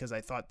time because I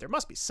thought there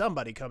must be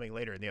somebody coming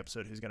later in the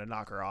episode who's going to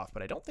knock her off,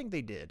 but I don't think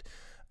they did.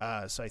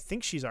 So I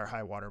think she's our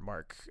high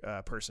watermark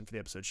person for the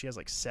episode. She has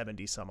like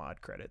 70 some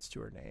odd credits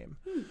to her name.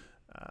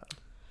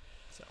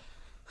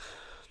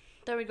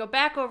 Then we go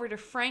back over to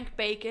Frank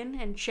Bacon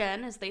and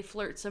Chen as they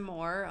flirt some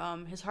more.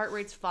 His heart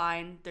rate's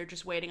fine. They're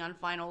just waiting on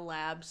final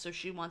labs, so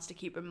she wants to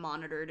keep him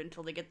monitored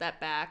until they get that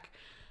back.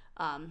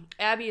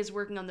 Abby is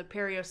working on the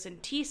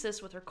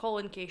periocentesis with her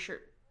colon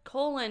cancer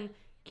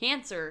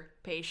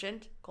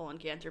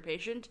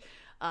patient.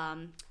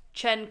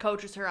 Chen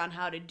coaches her on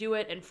how to do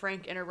it, and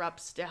Frank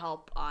interrupts to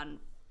help on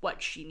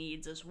what she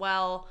needs as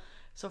well.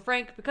 So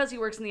Frank, because he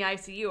works in the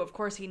ICU, of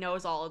course he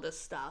knows all of this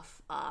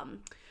stuff.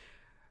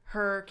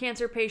 Her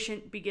cancer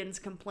patient begins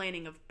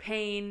complaining of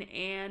pain,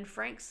 and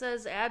Frank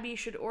says Abby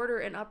should order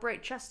an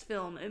upright chest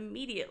film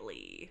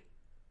immediately.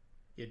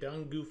 You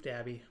done goofed,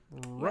 Abby.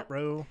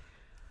 Ruh-roh.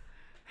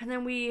 And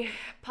then we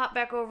pop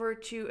back over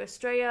to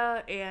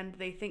Estrella, and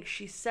they think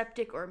she's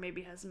septic or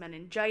maybe has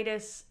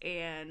meningitis,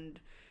 and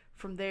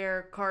from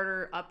there,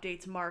 Carter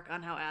updates Mark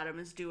on how Adam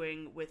is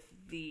doing with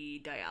the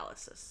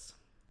dialysis.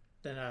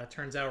 Then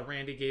turns out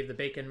Randy gave the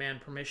Bacon Man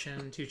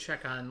permission to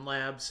check on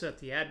labs at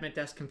the admit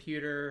desk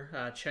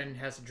computer. Chen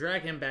has to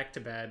drag him back to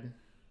bed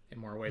in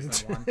more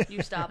ways than one.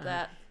 You stop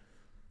that.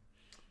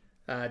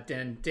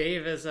 Then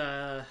Dave is,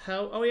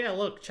 oh yeah,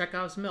 look,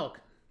 Chekhov's milk.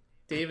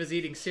 Dave is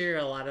eating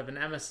cereal out of an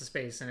emesis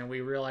basin, and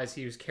we realize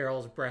he used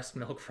Carol's breast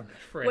milk from the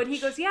fridge. When he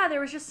goes, yeah, there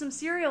was just some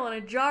cereal and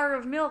a jar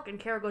of milk, and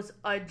Carol goes,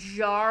 a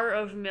jar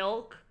of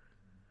milk?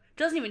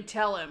 Doesn't even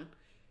tell him.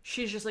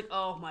 She's just like,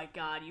 oh my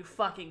god, you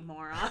fucking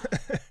moron.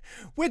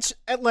 Which,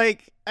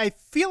 like, I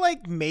feel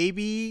like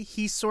maybe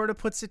he sort of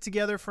puts it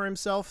together for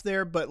himself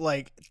there, but,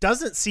 like,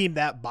 doesn't seem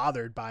that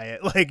bothered by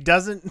it. Like,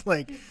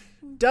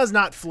 does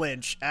not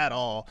flinch at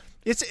all.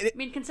 I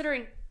mean,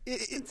 considering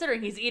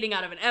he's eating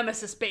out of an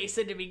emesis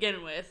basin to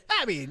begin with.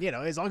 I mean, you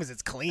know, as long as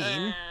it's clean.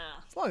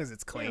 As long as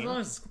it's clean. Yeah, as long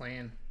as it's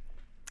clean.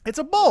 It's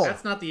a bowl.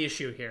 That's not the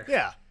issue here.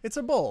 Yeah, it's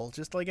a bowl,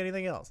 just like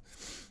anything else.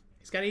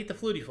 He's got to eat the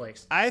Flutie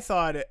Flakes. I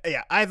thought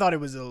it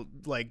was a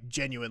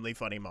genuinely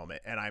funny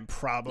moment, and I'm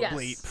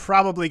probably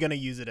going to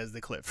use it as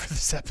the clip for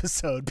this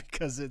episode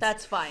because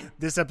that's fine.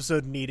 This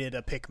episode needed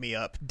a pick me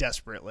up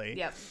desperately.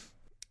 Yep.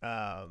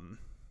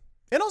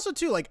 And also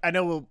too, like, I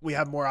know we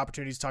have more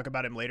opportunities to talk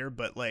about him later,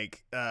 but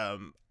like,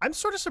 I'm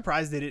sort of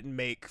surprised they didn't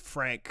make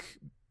Frank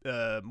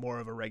more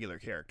of a regular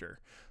character.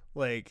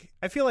 Like,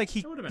 I feel like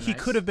he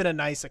nice. could have been a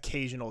nice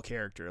occasional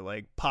character,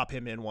 like pop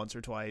him in once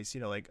or twice,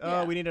 like,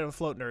 oh, we needed a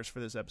float nurse for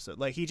this episode.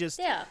 Like, he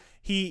just,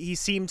 he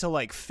seemed to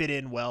like fit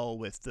in well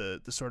with the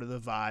sort of the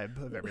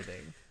vibe of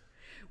everything.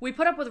 We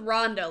put up with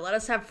Rhonda. Let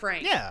us have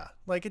Frank. Yeah,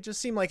 like it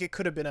just seemed like it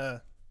could have been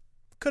a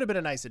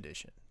nice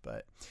addition,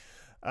 but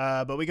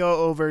we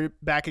go over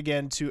back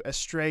again to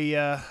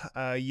Estrella.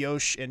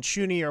 Yosh and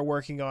Chuni are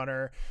working on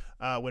her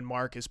when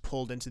Mark is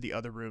pulled into the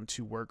other room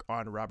to work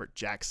on Robert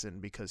Jackson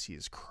because he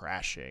is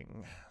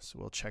crashing. So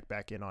we'll check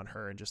back in on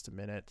her in just a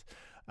minute.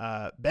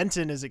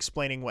 Benton is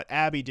explaining what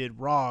Abby did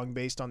wrong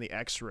based on the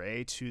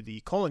x-ray to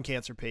the colon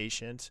cancer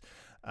patient.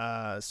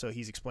 So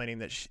he's explaining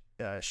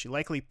that she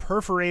likely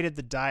perforated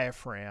the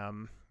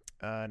diaphragm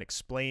and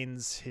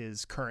explains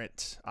his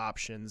current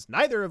options,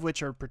 neither of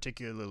which are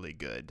particularly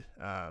good,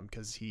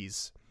 because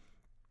he's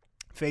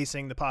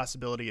facing the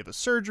possibility of a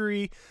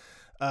surgery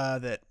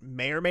that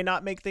may or may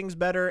not make things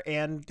better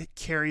and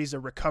carries a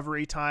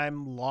recovery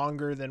time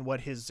longer than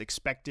what his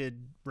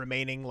expected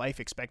remaining life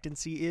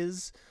expectancy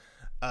is,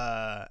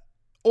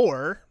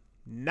 or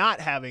not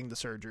having the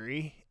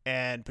surgery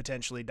and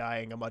potentially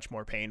dying a much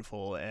more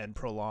painful and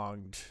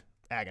prolonged,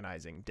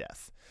 agonizing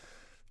death.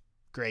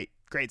 Great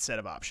set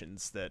of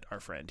options that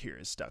our friend here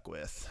is stuck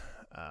with.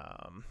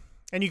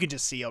 And you can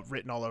just see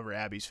written all over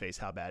Abby's face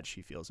how bad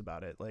she feels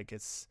about it. Like,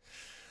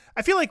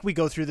 I feel like we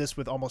go through this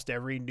with almost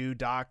every new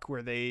doc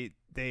where they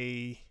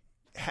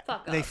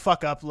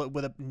fuck up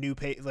with a new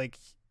like,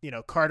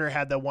 Carter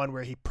had the one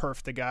where he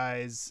perfed the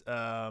guy's,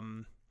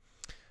 what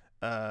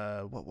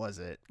was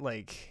it?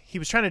 Like, he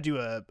was trying to do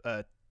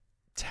a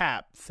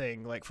tap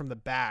thing, like, from the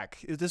back.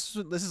 This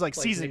is like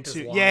season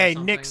 2. Yeah, he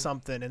nicked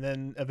something, and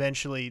then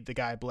eventually the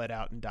guy bled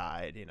out and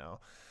died,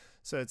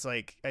 So it's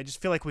like, I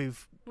just feel like it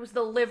was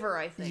the liver,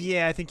 I think.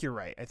 Yeah, I think you're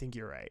right.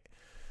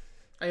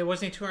 Hey,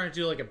 wasn't he trying to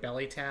do like a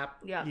belly tap?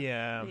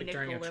 Yeah. Like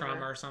during a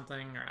trauma or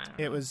something? Or I don't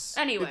know. It was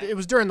anyway. It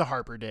was during the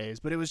Harper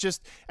days, but it was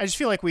just. I just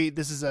feel like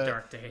this is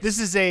dark days. This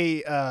is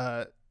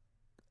a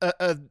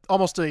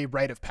almost a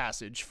rite of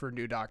passage for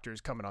new doctors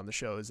coming on the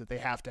show, is that they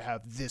have to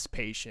have this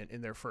patient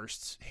in their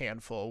first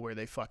handful where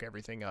they fuck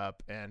everything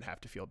up and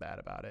have to feel bad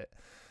about it.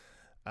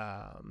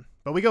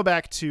 But we go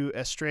back to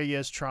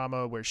Estrella's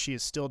trauma where she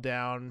is still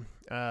down.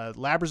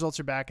 Lab results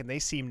are back and they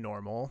seem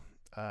normal.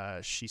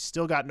 She's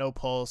still got no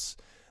pulse.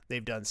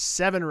 They've done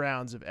 7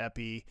 rounds of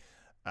epi,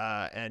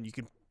 and you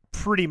can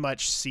pretty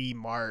much see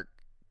Mark,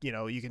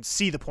 you can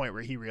see the point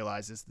where he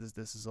realizes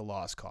this is a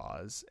lost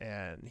cause,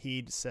 and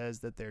he says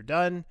that they're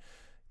done.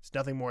 There's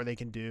nothing more they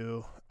can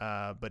do,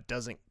 but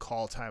doesn't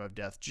call time of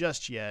death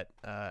just yet,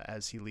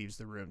 as he leaves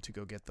the room to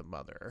go get the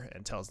mother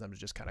and tells them to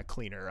just kind of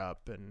clean her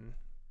up and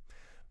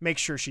make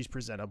sure she's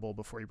presentable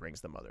before he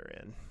brings the mother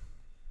in.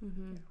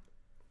 Mm-hmm.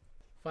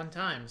 Fun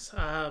times.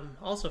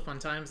 Also fun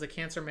times. The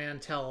cancer man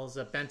tells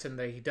Benton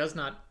that he does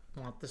not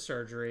want the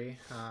surgery,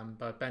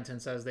 but Benton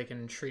says they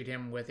can treat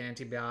him with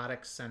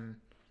antibiotics and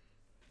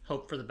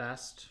hope for the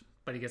best.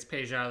 But he gets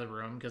paged out of the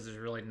room because there's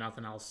really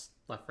nothing else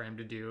left for him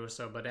to do.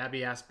 But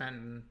Abby asks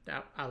Benton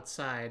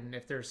outside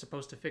if they're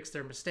supposed to fix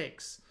their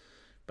mistakes.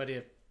 But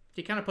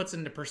he kind of puts it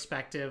into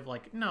perspective,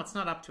 like, no, it's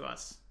not up to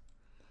us.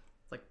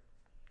 Like,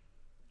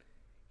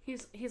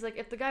 he's like,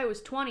 if the guy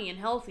was 20 and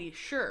healthy,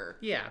 sure.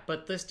 Yeah,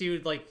 but this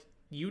dude, like,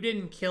 you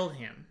didn't kill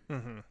him.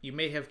 Mm-hmm. You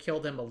may have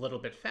killed him a little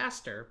bit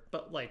faster,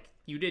 but, like,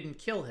 you didn't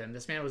kill him.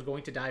 This man was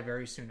going to die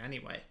very soon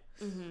anyway.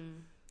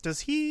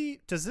 Mm-hmm.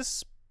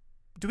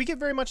 Do we get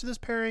very much of this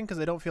pairing? Because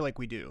I don't feel like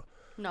we do.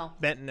 No.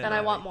 Benton and I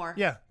Abby. want more.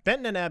 Yeah,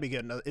 Benton and Abby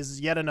is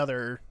yet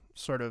another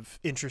sort of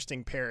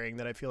interesting pairing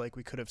that I feel like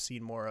we could have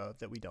seen more of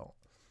that we don't.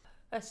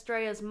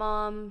 Estrella's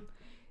mom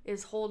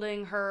is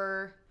holding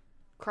her,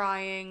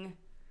 crying,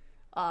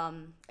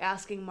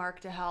 asking Mark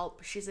to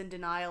help. She's in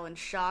denial and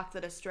shocked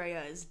that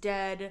Estrella is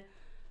dead.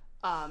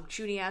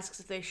 Chuni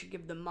asks if they should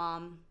give the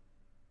mom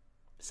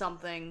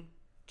something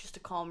just to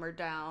calm her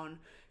down,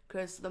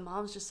 because the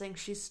mom's just saying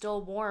she's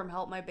still warm.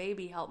 Help my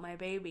baby, help my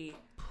baby.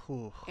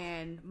 Ooh.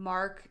 And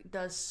Mark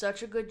does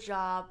such a good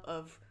job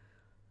of,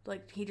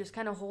 like, he just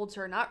kind of holds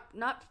her,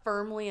 not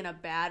firmly in a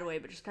bad way,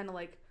 but just kind of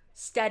like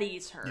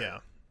steadies her. Yeah.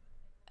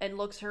 And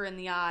looks her in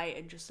the eye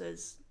and just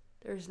says,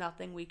 there's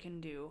nothing we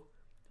can do.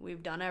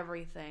 We've done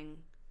everything.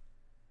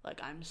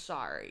 Like, I'm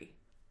sorry.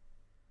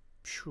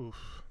 Phew.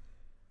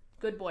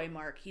 Good boy,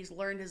 Mark. He's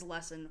learned his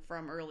lesson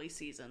from early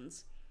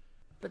seasons.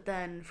 But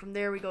then from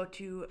there we go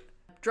to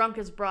Drunk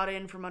is brought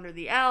in from under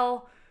the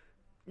L.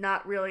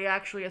 Not really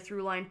actually a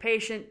through-line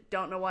patient.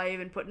 Don't know why I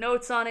even put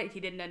notes on it.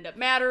 He didn't end up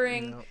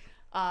mattering.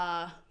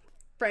 No.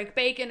 Frank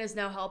Bacon is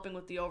now helping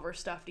with the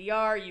overstuffed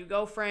ER. You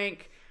go,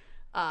 Frank.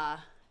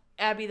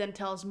 Abby then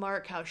tells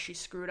Mark how she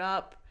screwed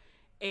up.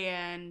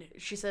 And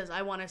she says,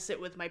 I want to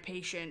sit with my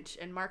patient.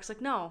 And Mark's like,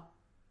 no,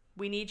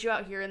 we need you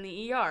out here in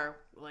the ER.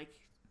 Like,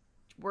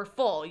 we're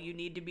full. You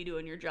need to be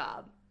doing your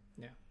job.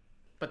 Yeah.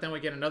 but then we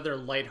get another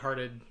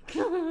lighthearted,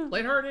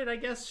 I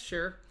guess,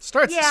 sure.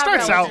 Starts out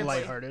relatively.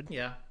 lighthearted.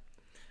 Yeah.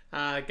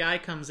 Guy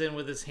comes in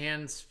with his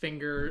hands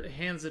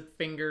and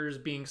fingers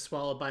being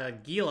swallowed by a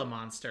Gila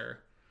monster.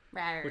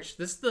 Which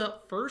this is the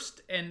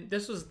first, and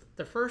this was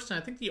the first,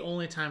 and I think the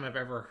only time I've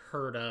ever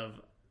heard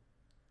of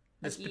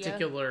this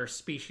particular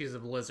species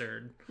of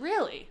lizard.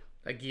 Really?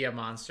 A Gila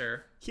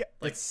monster. Yeah,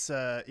 Like, it's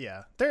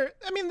yeah. They're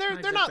not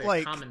exactly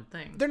like a common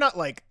thing. they're not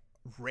like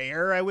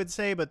rare, I would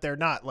say, but they're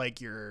not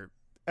like your.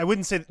 I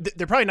wouldn't say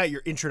they're probably not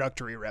your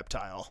introductory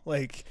reptile.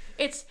 Like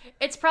It's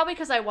probably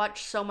because I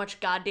watched so much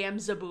goddamn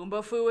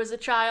Zaboomba as a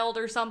child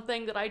or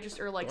something that I just,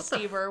 or like What the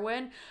Steve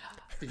Irwin.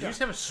 Did you just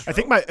have a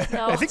stroke?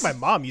 I think my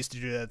mom used to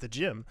do that at the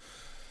gym.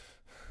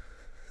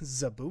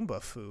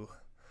 Zaboomba Foo.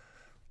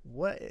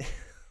 What?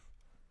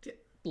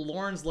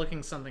 Lauren's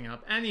looking something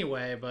up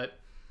anyway, but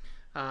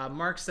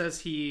Mark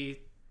says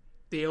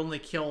they only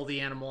kill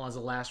the animal as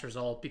a last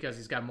result because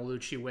he's got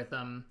Malucci with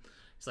him.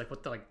 He's like,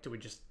 what the, like, do we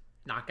just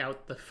knock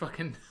out the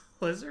fucking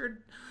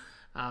lizard?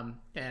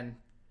 And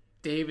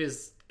Dave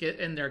is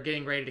in there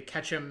getting ready to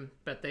catch him,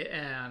 but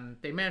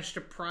they manage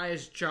to pry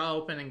his jaw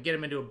open and get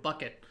him into a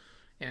bucket.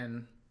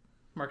 And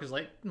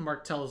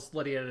Mark tells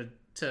Lydia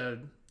to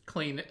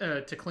clean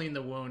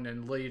the wound,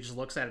 and Lydia just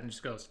looks at it and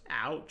just goes,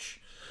 "Ouch."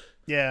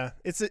 Yeah,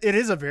 it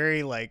is a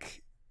very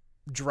like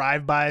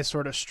drive-by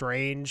sort of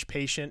strange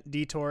patient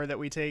detour that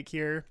we take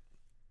here,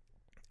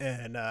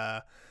 and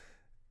I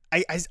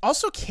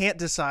also can't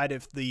decide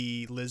if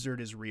the lizard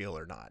is real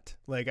or not.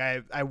 Like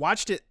I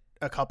watched it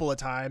a couple of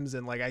times,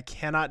 and like I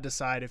cannot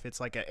decide if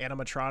it's like an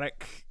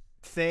animatronic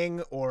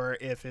thing or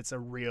if it's a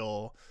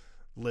real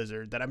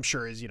lizard that I'm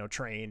sure is,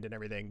 trained and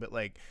everything, but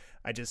like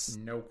I just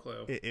no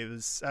clue.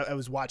 I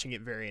was watching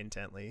it very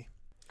intently.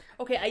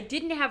 Okay, I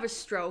didn't have a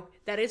stroke.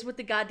 That is what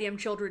the goddamn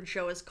children's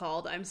show is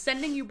called. I'm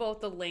sending you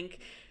both a link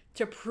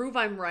to prove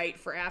I'm right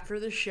for after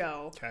the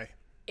show. Okay.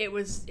 It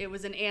was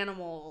an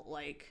animal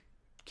like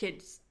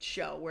kids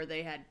show where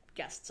they had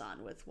guests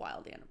on with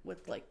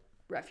with like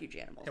refuge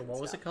animals. And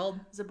what was it called?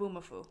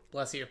 Zaboomafoo.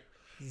 Bless you.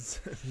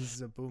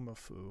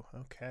 Zaboomafoo.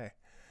 Okay.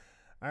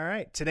 All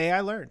right. Today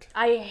I learned.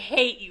 I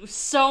hate you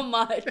so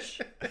much.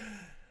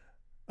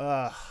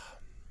 Well,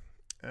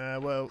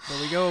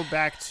 when we go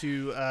back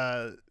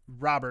to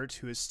Robert,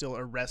 who is still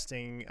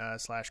arresting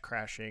 /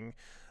 crashing,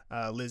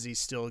 Lizzie's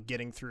still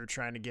getting through,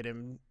 trying to get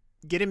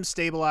him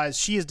stabilized.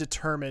 She is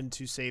determined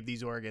to save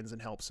these organs and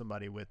help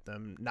somebody with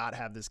them, not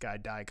have this guy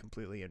die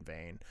completely in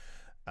vain.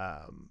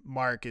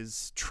 Mark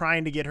is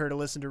trying to get her to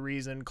listen to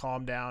reason,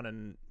 calm down,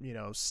 and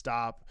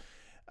stop.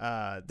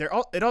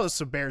 It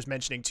also bears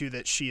mentioning too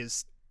that she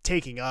is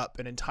taking up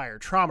an entire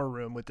trauma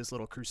room with this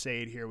little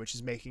crusade here, which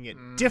is making it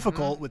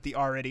difficult with the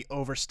already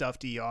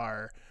overstuffed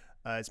ER.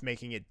 It's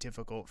making it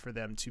difficult for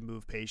them to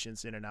move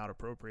patients in and out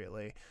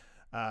appropriately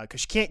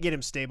because she can't get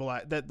him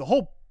stabilized. The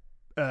whole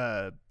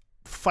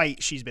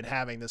fight she's been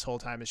having this whole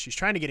time is she's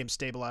trying to get him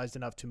stabilized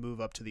enough to move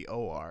up to the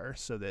OR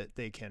so that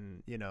they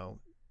can,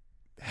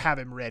 have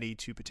him ready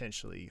to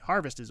potentially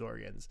harvest his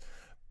organs,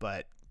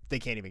 but they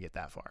can't even get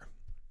that far.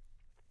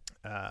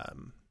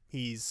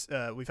 We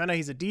find out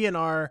he's a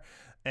DNR,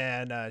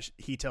 and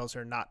he tells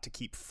her not to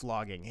keep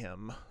flogging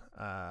him.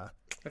 I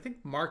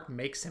think Mark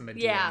makes him a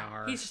Yeah,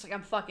 DNR. he's just like,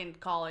 I'm fucking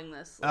calling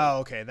this.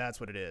 Oh, okay,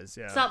 that's what it is.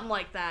 Yeah, something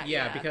like that.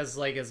 Yeah, because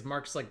like as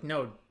Mark's like,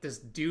 no, this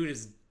dude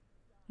is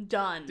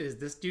done.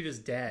 This dude is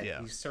dead.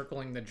 Yeah. He's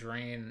circling the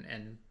drain,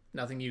 and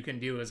nothing you can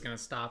do is going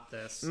to stop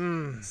this.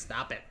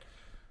 Stop it.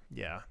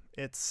 Yeah,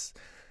 it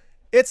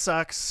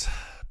sucks,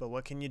 but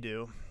what can you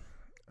do?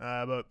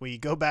 But we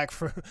go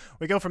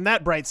from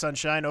that bright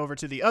sunshine over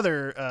to the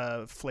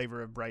other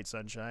flavor of bright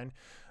sunshine.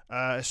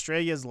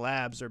 Estrella's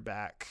labs are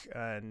back,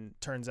 and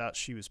turns out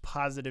she was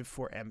positive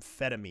for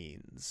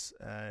amphetamines.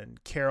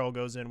 And Carol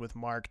goes in with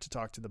Mark to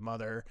talk to the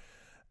mother,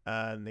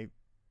 and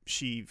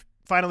she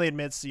finally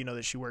admits,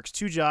 that she works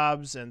 2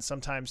 jobs and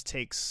sometimes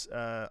takes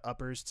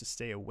uppers to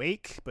stay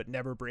awake, but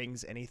never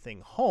brings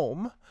anything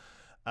home.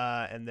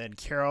 And then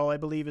Carol, I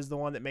believe, is the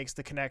one that makes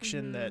the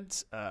connection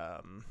that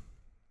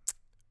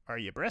are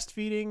you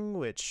breastfeeding,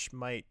 which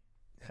might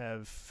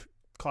have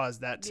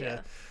caused that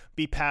to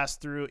be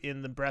passed through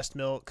in the breast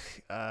milk.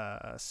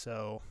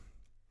 So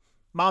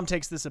mom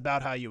takes this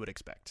about how you would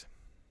expect.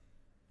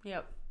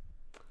 Yep.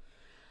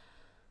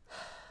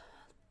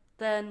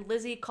 Then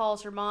Lizzie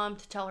calls her mom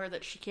to tell her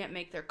that she can't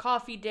make their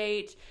coffee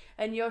date.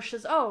 And Yosh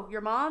says, "Oh,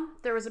 your mom?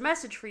 There was a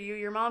message for you.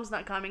 Your mom's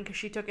not coming because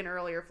she took an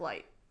earlier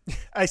flight."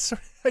 I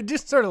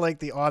just sort of like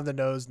the on the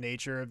nose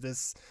nature of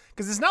this,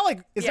 because it's not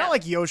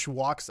like Yosh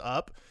walks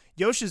up.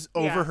 Yosh is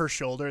over her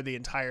shoulder the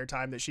entire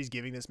time that she's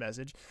giving this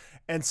message,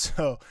 and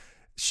so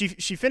she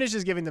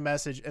finishes giving the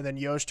message, and then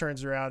Yosh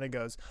turns around and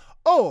goes,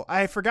 "Oh,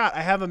 I forgot.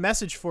 I have a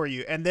message for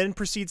you," and then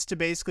proceeds to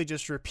basically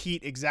just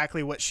repeat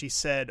exactly what she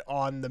said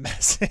on the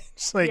message.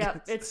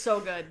 It's so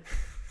good.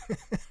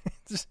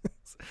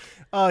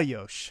 Oh,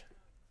 Yosh,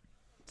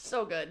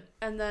 so good.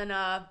 And then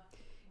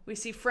we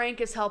see Frank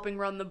is helping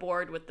run the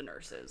board with the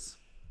nurses.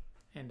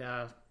 And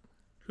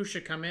who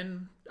should come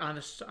in on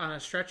a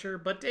stretcher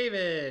but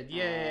David.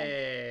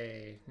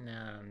 Yay.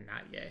 No,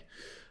 not yay.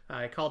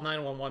 He called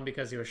 911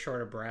 because he was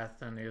short of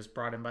breath, and he was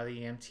brought in by the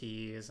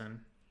EMTs,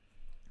 and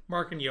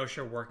Mark and Yoshi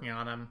are working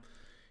on him.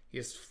 He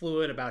has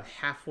fluid about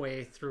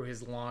halfway through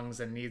his lungs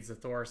and needs the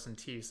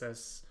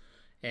thoracentesis,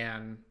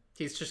 and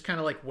he's just kind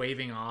of like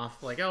waving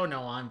off, like, oh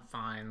no, I'm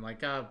fine,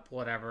 like,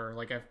 whatever,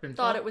 like, I've been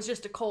Thought it was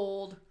just a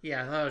cold.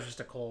 Yeah, I thought it was just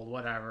a cold,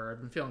 whatever.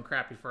 I've been feeling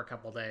crappy for a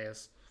couple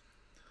days.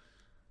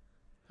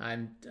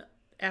 And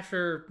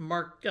after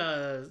Mark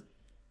does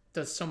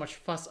so much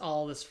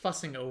all this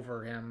fussing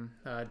over him,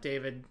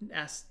 David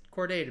asked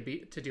Corday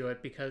to do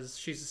it because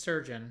she's a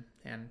surgeon,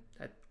 and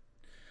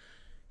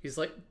he's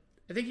like,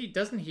 I think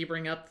he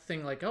bring up the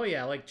thing like, oh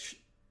yeah, like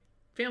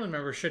family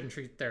members shouldn't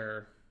treat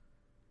their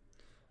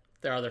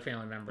other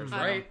family members,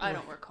 right? I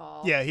don't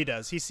recall. Yeah, he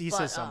does. He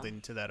says something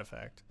to that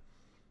effect.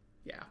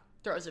 Yeah.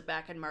 Throws it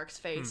back in Mark's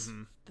face,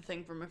 the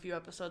thing from a few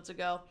episodes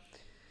ago.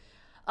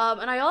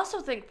 And I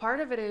also think part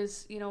of it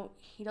is,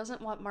 he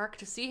doesn't want Mark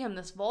to see him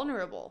this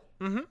vulnerable.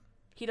 Mm-hmm.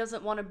 He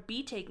doesn't want to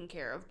be taken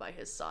care of by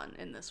his son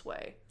in this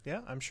way.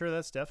 Yeah, I'm sure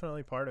that's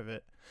definitely part of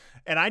it.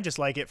 And I just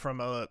like it from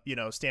a,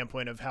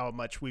 standpoint of how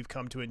much we've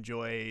come to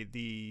enjoy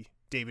the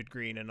David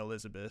Green and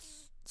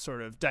Elizabeth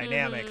sort of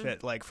dynamic,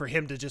 that like for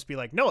him to just be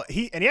like, no,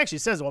 he actually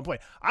says at one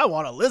point, I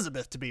want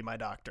Elizabeth to be my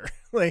doctor.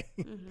 Like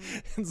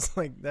it's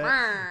like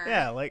that.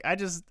 Yeah, like I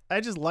just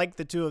like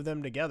the two of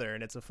them together,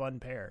 and it's a fun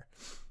pair.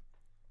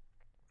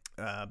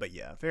 But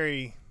yeah,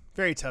 very,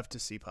 very tough to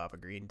see Papa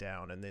Green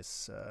down in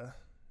this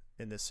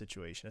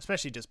situation,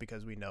 especially just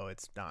because we know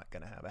it's not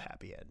going to have a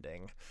happy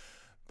ending.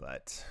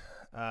 But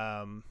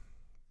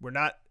we're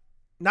not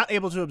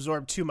able to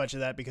absorb too much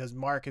of that because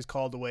Mark is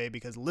called away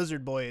because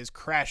Lizard Boy is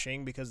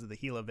crashing because of the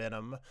Gila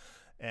venom,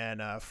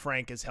 and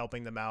Frank is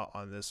helping them out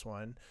on this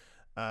one.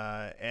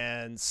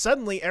 And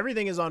suddenly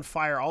everything is on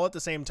fire all at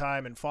the same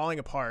time and falling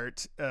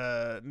apart,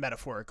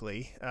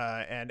 metaphorically,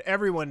 and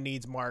everyone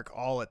needs Mark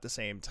all at the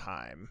same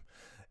time.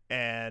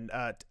 And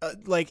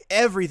like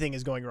everything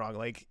is going wrong.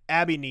 Like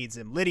Abby needs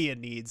him, Lydia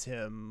needs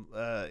him.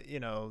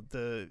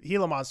 The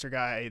Gila monster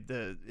guy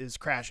is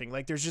crashing.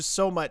 Like there's just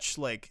so much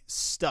like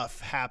stuff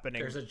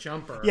happening. There's a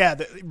jumper. Yeah,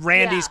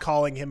 Randy's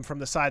calling him from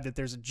the side that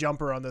there's a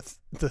jumper on the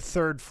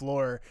third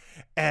floor,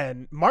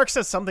 and Mark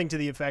says something to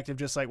the effect of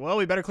just like, well,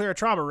 we better clear a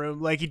trauma room.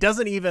 Like he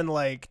doesn't even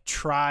like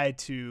try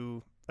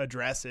to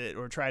address it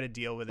or try to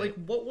deal with it. Like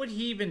what would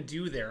he even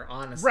do there?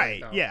 Honestly,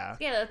 right? Though? Yeah.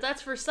 Yeah,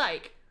 that's for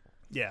psych.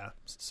 Yeah,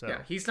 so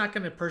yeah, he's not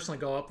going to personally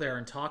go up there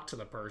and talk to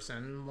the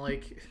person.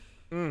 Like,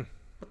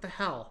 what the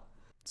hell?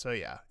 So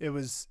yeah, it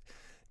was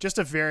just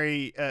a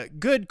very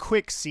good,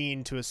 quick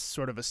scene to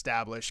sort of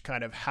establish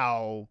kind of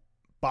how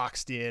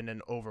boxed in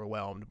and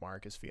overwhelmed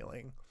Mark is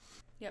feeling.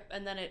 Yep,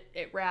 and then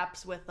it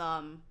wraps with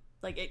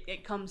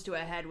it comes to a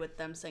head with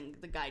them saying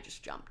the guy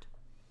just jumped.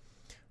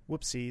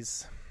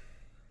 Whoopsies.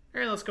 All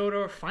right, let's go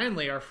to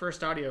finally our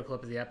first audio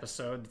clip of the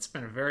episode. It's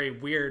been a very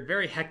weird,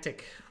 very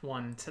hectic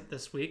one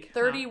this week.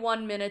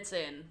 31 minutes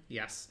in.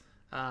 Yes.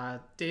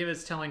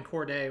 David's telling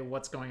Corday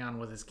what's going on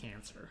with his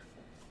cancer.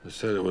 They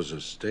said it was a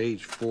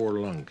stage 4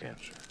 lung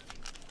cancer.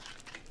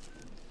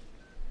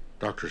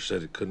 Doctor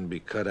said it couldn't be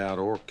cut out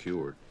or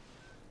cured.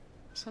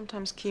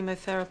 Sometimes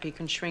chemotherapy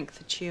can shrink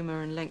the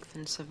tumor and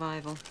lengthen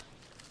survival.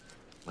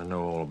 I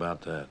know all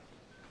about that.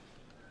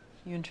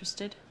 You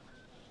interested?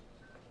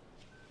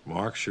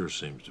 Mark sure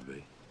seems to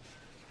be.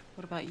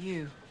 What about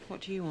you?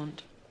 What do you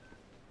want?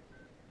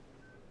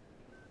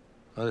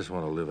 I just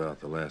want to live out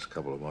the last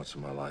couple of months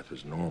of my life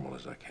as normal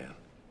as I can.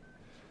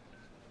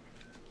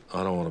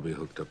 I don't want to be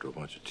hooked up to a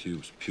bunch of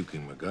tubes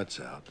puking my guts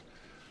out,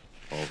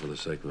 all for the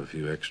sake of a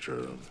few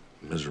extra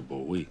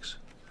miserable weeks.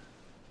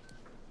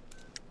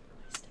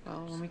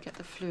 Well, when we get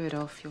the fluid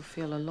off, you'll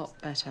feel a lot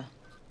better.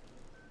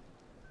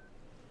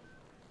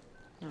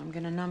 Now, I'm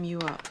going to numb you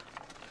up.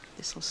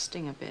 This'll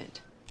sting a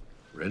bit.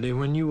 Ready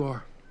when you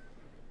are.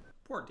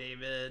 Poor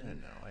David. I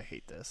know, I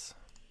hate this.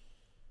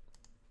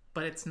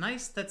 But it's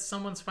nice that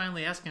someone's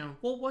finally asking him,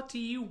 well, what do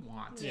you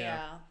want?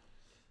 Yeah.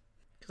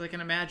 Because I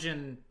can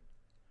imagine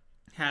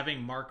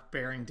having Mark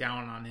bearing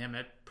down on him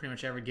at pretty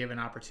much every given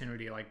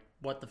opportunity. Like,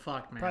 what the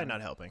fuck, man? Probably not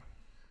helping.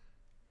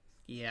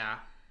 Yeah.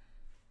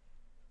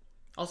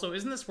 Also,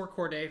 isn't this where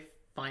Corday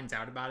finds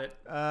out about it?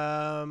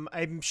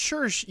 I'm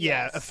sure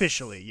Yes.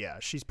 Officially, yeah.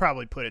 She's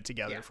probably put it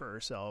together for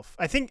herself.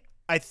 I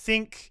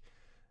think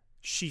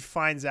she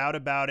finds out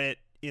about it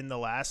in the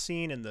last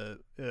scene in the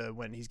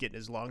when he's getting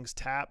his lungs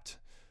tapped,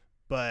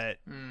 but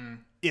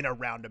in a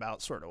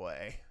roundabout sort of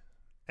way.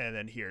 And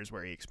then here's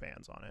where he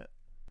expands on it.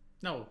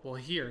 No, well,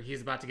 here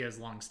he's about to get his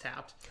lungs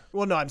tapped.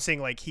 Well, no, I'm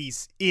saying like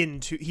he's in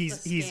to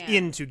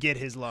get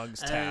his lungs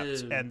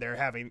tapped, and they're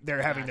having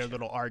their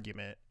little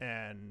argument,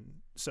 and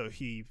so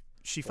she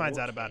finds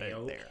out about it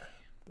there.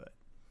 But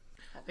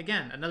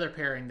again, another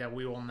pairing that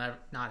we will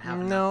not have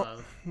enough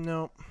of.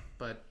 No.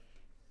 But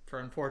for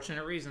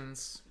unfortunate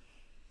reasons.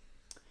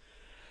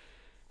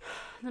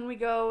 Then we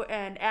go,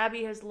 and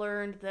Abby has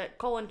learned that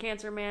colon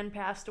cancer man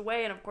passed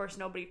away, and of course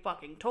nobody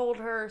fucking told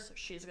her, so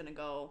she's gonna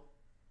go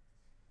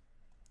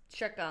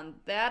check on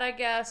that, I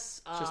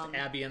guess. It's just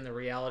Abby and the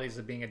realities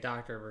of being a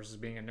doctor versus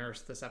being a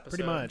nurse this episode.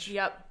 Pretty much.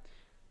 Yep.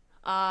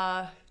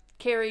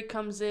 Carrie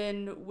comes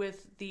in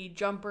with the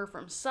jumper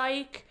from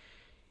Psych.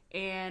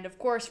 And, of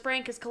course,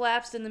 Frank has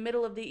collapsed in the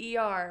middle of the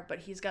ER, but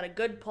he's got a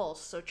good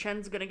pulse, so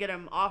Chen's gonna get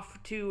him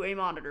off to a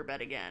monitor bed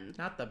again.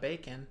 Not the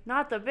bacon.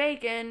 Not the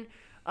bacon.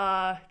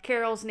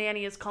 Carol's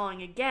nanny is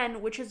calling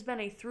again, which has been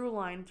a through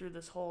line through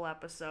this whole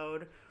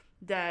episode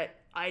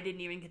that I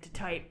didn't even get to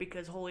type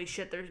because, holy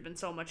shit, there's been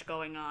so much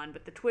going on,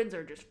 but the twins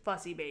are just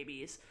fussy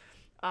babies.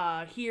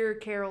 Here,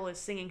 Carol is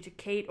singing to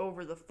Kate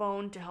over the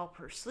phone to help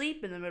her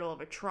sleep in the middle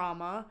of a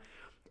trauma.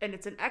 And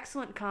it's an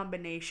excellent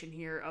combination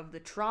here of the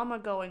trauma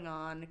going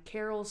on,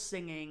 Carol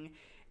singing,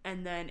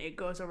 and then it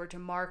goes over to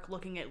Mark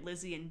looking at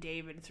Lizzie and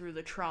David through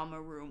the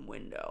trauma room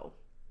window.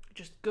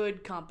 Just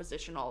good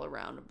composition all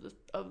around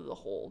of the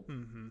whole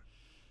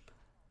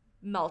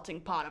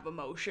melting pot of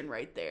emotion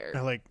right there.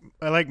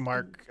 I like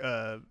Mark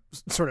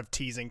sort of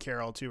teasing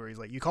Carol too, where he's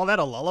like, "You call that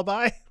a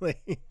lullaby?"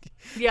 Like,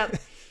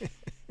 Yep.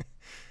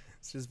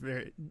 it's just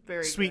very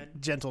sweet,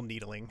 good. gentle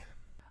needling.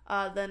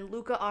 Then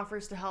Luca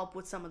offers to help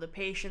with some of the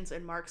patients,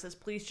 and Mark says,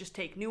 please just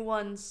take new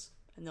ones,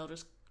 and they'll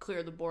just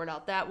clear the board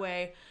out that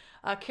way.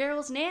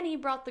 Carol's nanny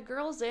brought the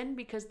girls in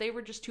because they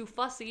were just too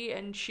fussy,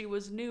 and she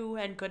was new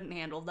and couldn't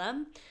handle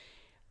them.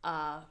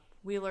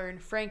 We learn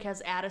Frank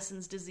has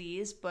Addison's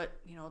disease, but,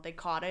 they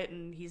caught it,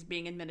 and he's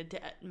being admitted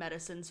to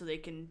medicine so they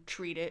can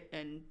treat it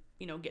and,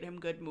 get him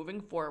good moving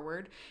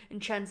forward.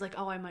 And Chen's like,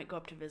 oh, I might go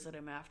up to visit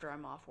him after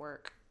I'm off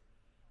work.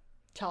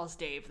 Tells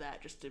Dave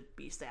that just to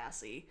be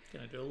sassy.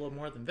 Gonna do a little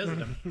more than visit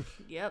him.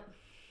 Yep.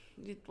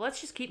 Let's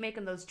just keep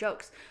making those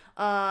jokes.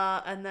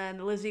 And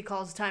then Lizzie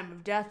calls time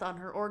of death on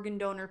her organ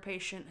donor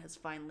patient, has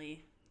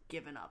finally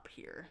given up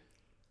here.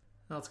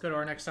 Now let's go to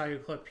our next audio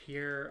clip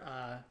here.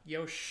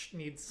 Yosh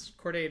needs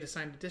Corday to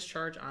sign a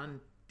discharge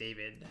on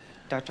David.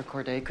 Dr.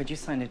 Corday, could you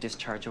sign a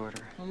discharge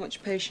order? On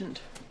which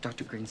patient?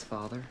 Dr. Green's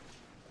father.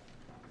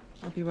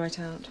 I'll be right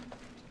out.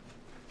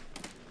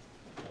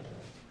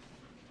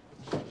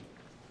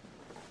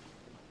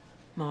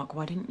 Mark,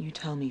 why didn't you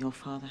tell me your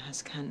father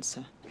has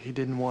cancer? He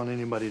didn't want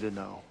anybody to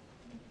know.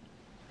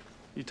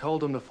 You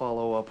told him to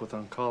follow up with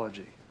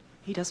oncology.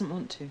 He doesn't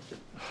want to.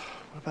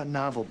 What about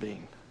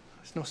Novalbean?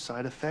 There's no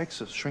side effects,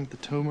 so shrink the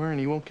tumor and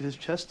he won't get his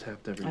chest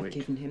tapped every I've week.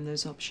 given him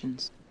those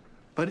options.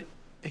 But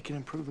it can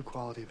improve the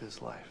quality of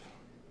his life.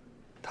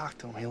 Talk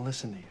to him, he'll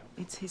listen to you.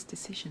 It's his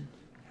decision.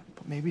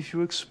 But maybe if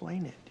you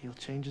explain it, he'll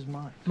change his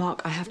mind.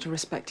 Mark, I have to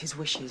respect his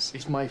wishes.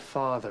 He's my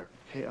father.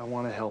 Hey, I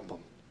want to help him.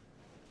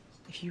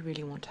 If you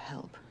really want to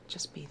help,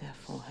 just be there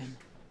for him.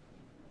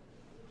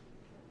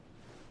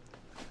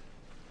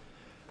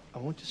 I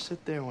won't just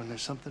sit there when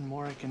there's something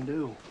more I can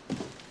do.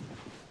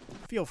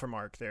 Feel for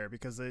Mark there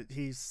because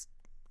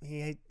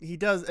he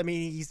does. I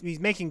mean,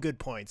 he's making good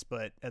points,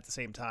 but at the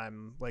same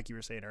time, like you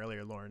were saying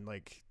earlier, Lauren,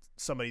 like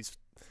somebody's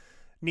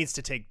needs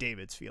to take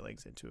David's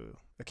feelings into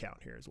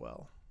account here as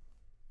well.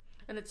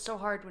 And it's so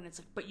hard when it's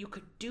like, but you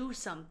could do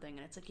something,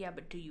 and it's like, yeah,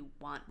 but do you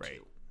want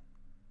to?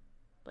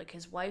 Like,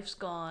 his wife's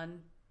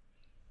gone.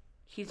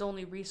 He's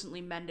only recently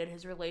mended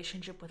his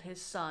relationship with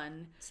his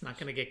son. It's not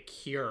going to get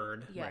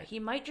cured. Yeah, He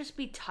might just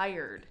be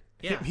tired.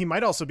 Yeah. He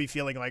might also be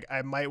feeling like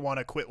I might want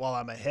to quit while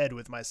I'm ahead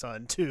with my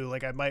son too.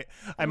 Like I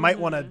might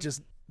want to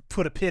just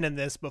put a pin in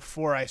this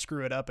before I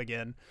screw it up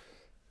again.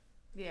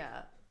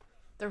 Yeah.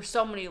 There's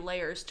so many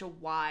layers to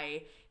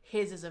why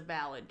his is a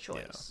valid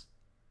choice.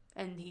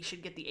 Yeah. And he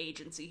should get the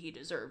agency he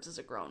deserves as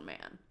a grown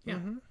man. Yeah.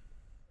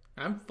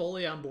 I'm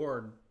fully on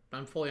board.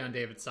 I'm fully on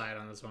David's side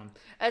on this one.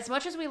 As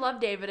much as we love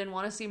David and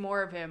want to see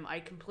more of him, I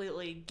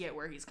completely get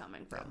where he's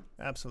coming from.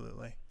 Yeah,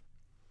 absolutely.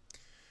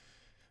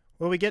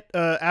 Well, we get,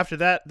 after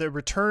that, the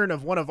return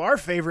of one of our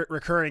favorite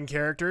recurring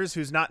characters,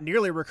 who's not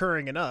nearly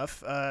recurring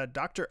enough,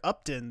 Dr.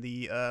 Upton,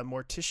 the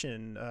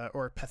mortician,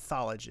 or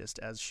pathologist,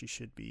 as she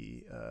should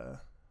be.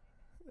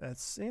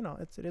 It's,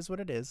 it is what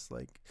it is.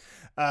 Like,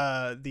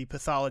 the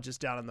pathologist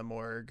down in the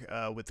morgue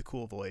with the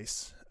cool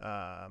voice,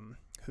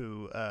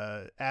 who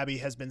Abby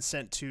has been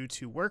sent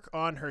to work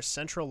on her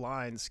central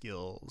line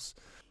skills.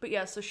 But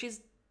yeah, so she's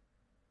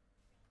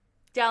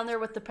down there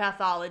with the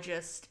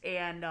pathologist,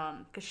 and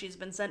because she's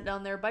been sent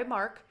down there by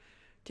Mark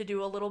to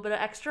do a little bit of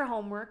extra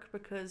homework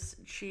because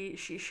she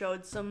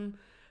showed some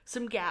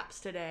gaps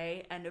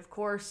today, and of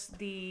course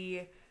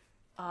the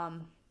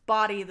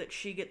body that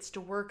she gets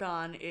to work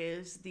on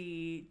is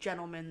the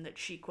gentleman that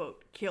she,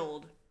 quote,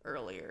 killed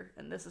earlier,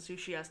 and this is who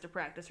she has to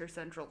practice her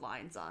central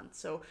lines on.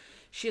 So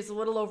she is a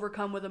little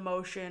overcome with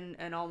emotion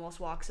and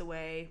almost walks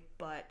away,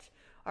 but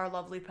our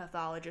lovely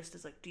pathologist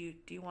is like, do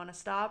you want to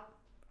stop?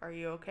 Are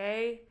you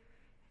okay?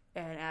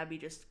 And Abby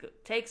just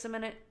takes a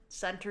minute,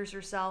 centers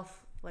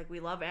herself, like we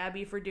love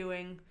Abby for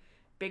doing.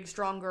 Big,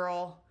 strong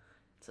girl.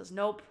 Says,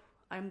 nope,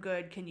 I'm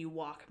good. Can you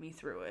walk me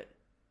through it?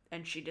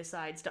 And she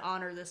decides to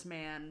honor this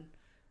man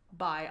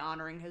by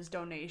honoring his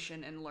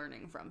donation and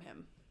learning from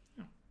him.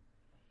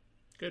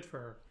 Good for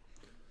her.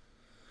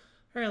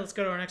 All right, let's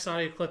go to our next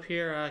audio clip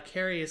here.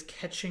 Carrie is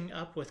catching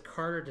up with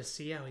Carter to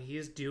see how he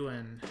is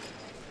doing.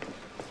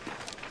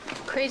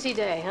 Crazy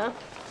day, huh?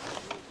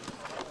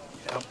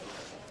 Yep.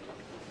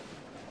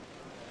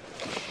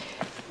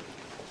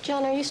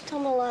 John, are you still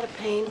in a lot of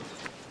pain?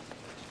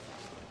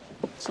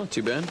 It's not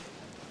too bad.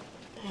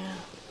 Yeah.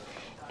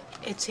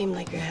 It seemed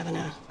like you're having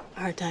a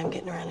hard time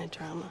getting around in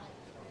trauma.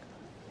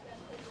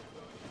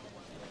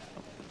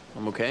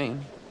 I'm okay.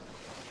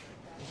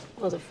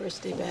 Well, the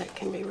first day back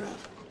can be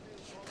rough.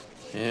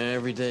 Yeah,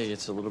 every day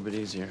it's a little bit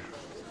easier.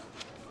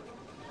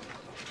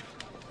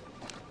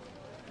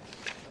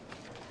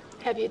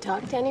 Have you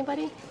talked to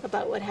anybody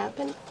about what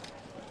happened?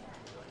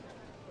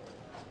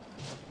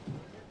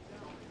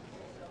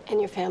 And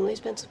your family's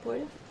been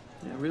supportive?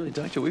 Yeah, really,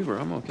 Dr. Weaver,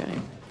 I'm okay.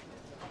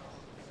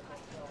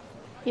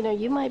 You know,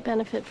 you might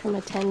benefit from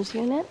a TENS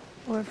unit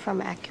or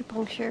from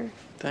acupuncture.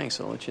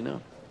 Thanks, I'll let you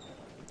know.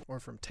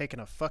 Or from taking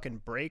a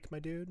fucking break, my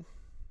dude.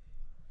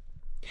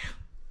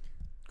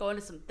 Going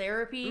to some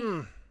therapy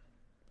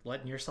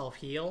Letting yourself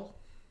heal.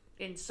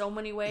 in so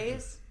many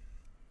ways.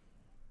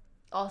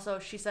 Also,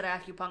 she said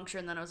acupuncture,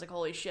 and then I was like,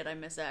 holy shit, I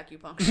miss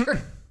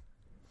acupuncture.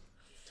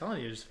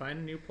 Telling you, just find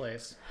a new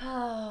place.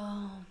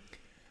 Oh.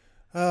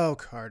 Oh,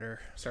 Carter.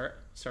 Sorry,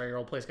 your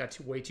old place got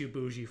way too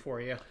bougie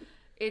for you.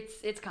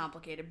 It's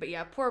complicated, but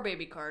yeah, poor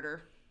baby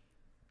Carter.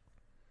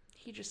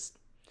 He just...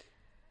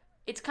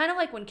 It's kind of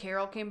like when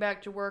Carol came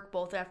back to work,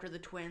 both after the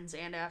twins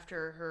and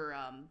after her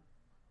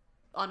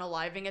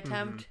unaliving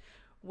attempt,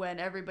 when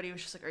everybody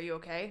was just like, are you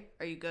okay?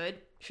 Are you good?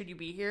 Should you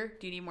be here?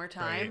 Do you need more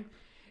time? Right.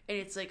 And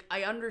it's like,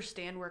 I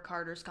understand where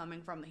Carter's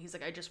coming from. He's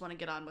like, I just want to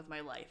get on with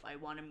my life. I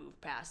want to move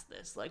past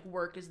this. Like,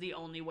 work is the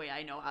only way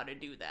I know how to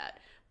do that.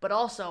 But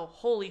also,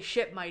 holy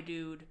shit, my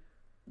dude,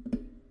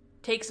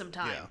 take some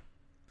time.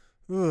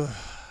 Yeah.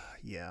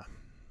 Yeah.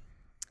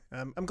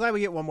 I'm glad we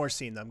get one more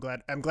scene, though.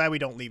 I'm glad we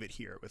don't leave it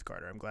here with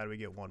Carter. I'm glad we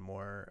get one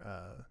more,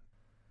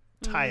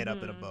 tie it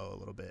up in a bow a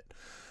little bit.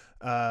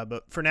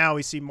 But for now,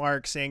 we see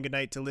Mark saying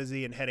goodnight to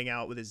Lizzie and heading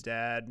out with his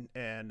dad.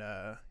 And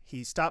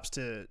he stops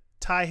to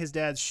tie his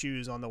dad's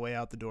shoes on the way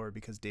out the door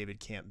because David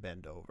can't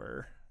bend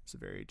over. It's a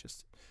very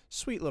just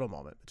sweet little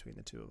moment between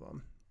the two of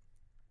them.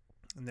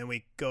 And then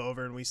we go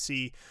over and we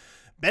see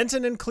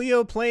Benton and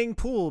Cleo playing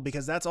pool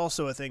because that's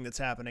also a thing that's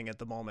happening at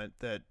the moment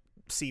that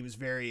seems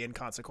very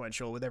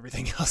inconsequential with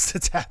everything else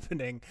that's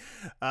happening.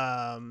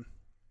 And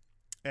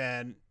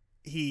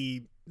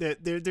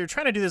they're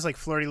trying to do this like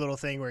flirty little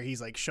thing where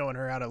he's like showing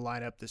her how to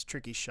line up this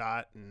tricky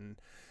shot, and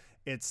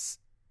it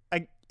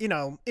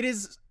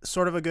is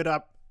sort of a good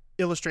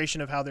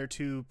illustration of how their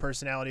two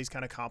personalities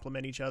kind of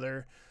complement each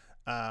other.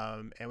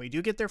 And we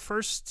do get their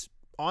first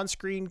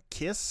on-screen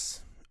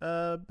kiss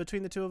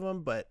between the two of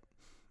them, but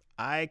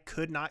I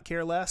could not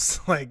care less.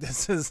 Like,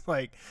 this is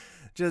like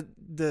just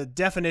the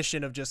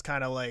definition of just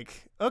kind of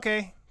like,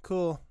 okay,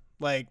 cool.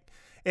 Like,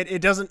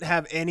 it doesn't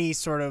have any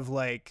sort of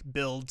like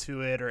build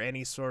to it or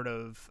any sort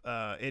of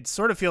it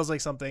sort of feels like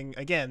something,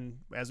 again,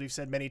 as we've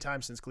said many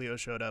times since Cleo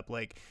showed up,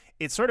 like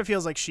it sort of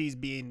feels like she's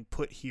being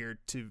put here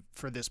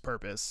for this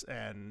purpose,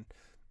 and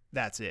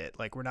that's it.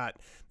 Like,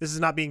 this is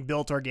not being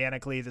built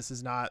organically. This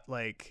is not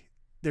like,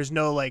 there's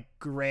no like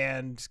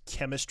grand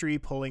chemistry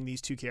pulling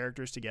these two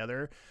characters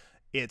together.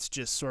 It's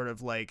just sort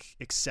of like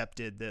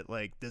accepted that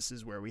like this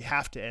is where we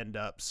have to end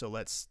up, so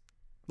let's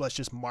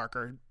just mark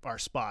our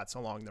spots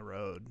along the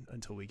road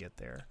until we get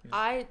there.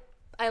 I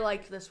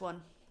liked this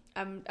one.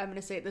 I'm gonna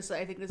say this.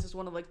 I think this is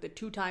one of like the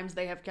 2 times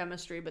they have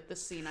chemistry, but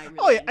this scene I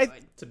really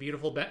enjoyed. It's a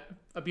beautiful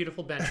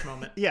bench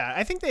moment. Yeah,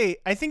 I think they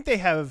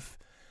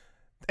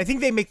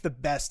make the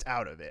best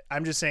out of it.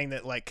 I'm just saying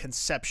that like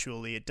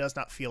conceptually, it does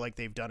not feel like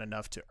they've done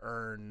enough to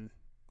earn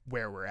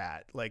where we're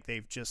at. Like,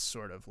 they've just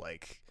sort of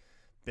like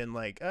been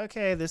like,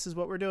 okay, this is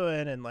what we're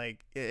doing, and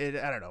like I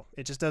don't know,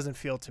 it just doesn't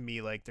feel to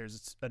me like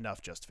there's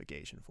enough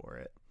justification for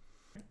it.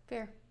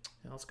 Fair.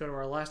 Now let's go to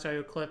our last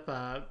audio clip.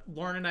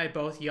 Lauren and I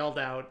both yelled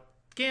out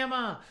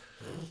 "Gamma"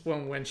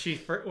 when she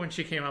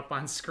came up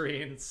on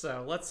screen.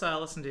 So let's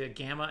listen to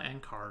Gamma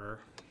and Carter.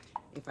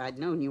 If I'd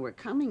known you were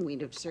coming, we'd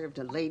have served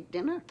a late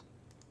dinner.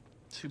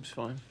 Soup's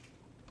fine.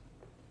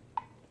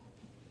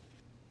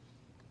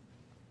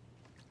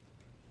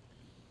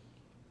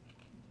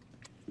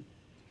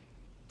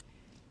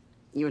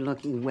 You're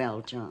looking well,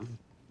 John.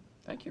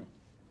 Thank you.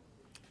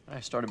 I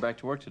started back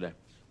to work today.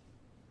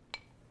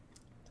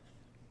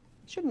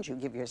 Shouldn't you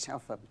give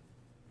yourself a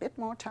bit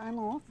more time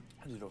off?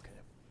 I did okay.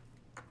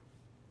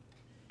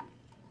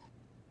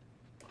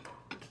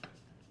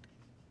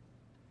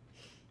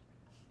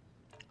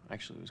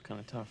 Actually, it was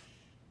kind of tough.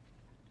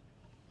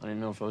 I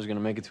didn't know if I was going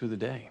to make it through the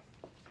day.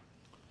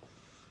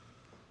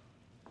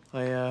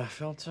 I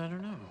felt, I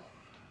don't know,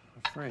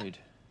 afraid.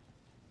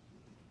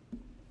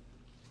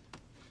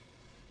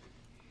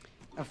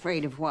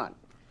 Afraid of what?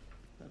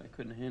 That I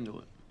couldn't handle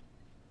it.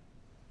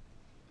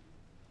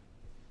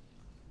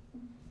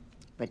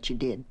 But you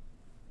did.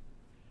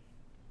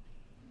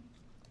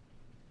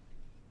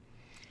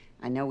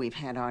 I know we've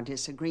had our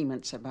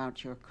disagreements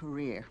about your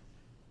career,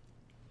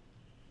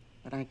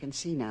 but I can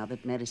see now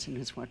that medicine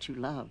is what you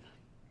love.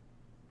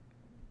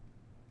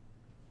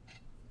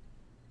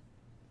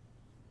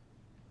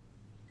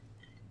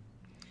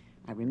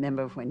 I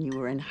remember when you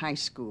were in high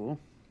school,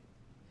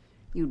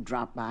 you'd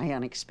drop by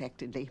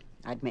unexpectedly.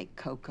 I'd make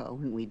cocoa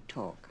and we'd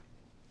talk.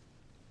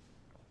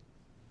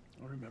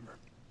 I remember.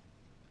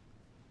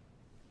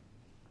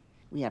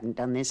 We haven't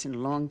done this in a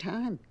long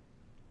time.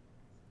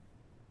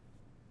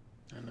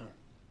 I know.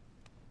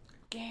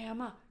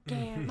 Gamma,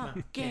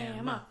 gamma,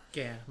 gamma.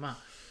 Gamma.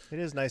 It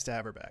is nice to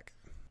have her back.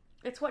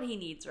 It's what he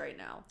needs right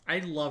now. I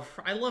love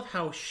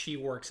how she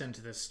works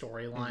into this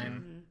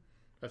storyline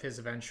of his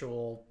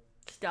eventual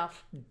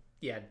stuff.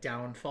 Yeah,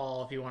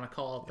 downfall, if you want to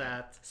call it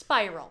that.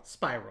 Spiral.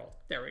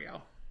 There we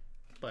go.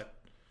 But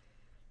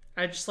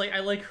I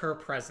like her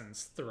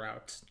presence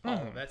throughout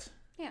all of it.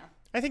 Yeah.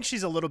 I think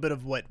she's a little bit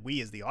of what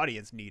we as the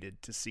audience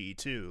needed to see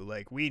too.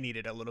 Like, we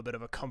needed a little bit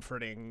of a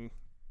comforting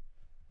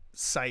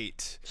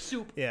sight.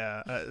 Soup.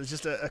 Yeah,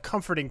 just a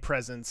comforting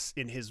presence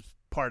in his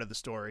part of the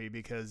story,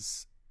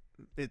 because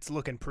it's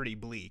looking pretty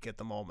bleak at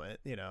the moment,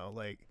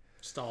 like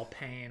just all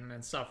pain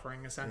and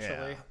suffering,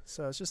 essentially. Yeah.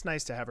 So it's just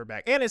nice to have her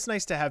back. And it's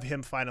nice to have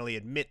him finally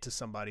admit to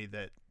somebody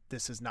that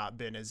this has not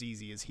been as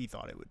easy as he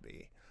thought it would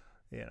be,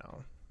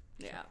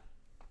 Yeah.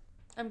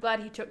 I'm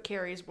glad he took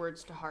Carrie's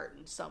words to heart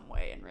in some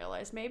way and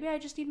realized maybe I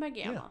just need my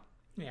gamma.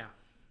 Yeah.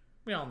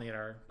 We all need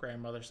our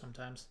grandmother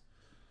sometimes.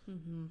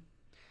 Mm-hmm.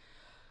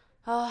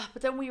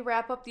 But then we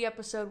wrap up the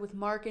episode with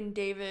Mark and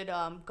David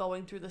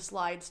going through the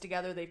slides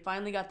together. They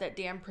finally got that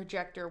damn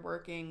projector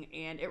working,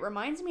 and it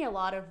reminds me a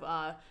lot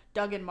of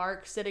Doug and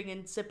Mark sitting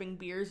and sipping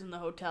beers in the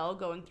hotel,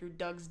 going through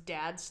Doug's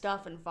dad's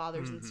stuff and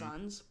Fathers and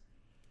Sons.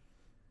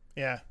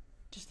 Yeah.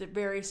 Just a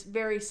very,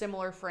 very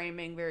similar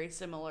framing, very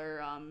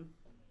similar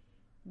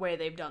way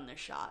they've done this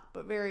shot,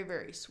 but very,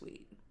 very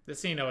sweet. The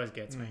scene always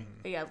gets me.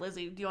 Yeah,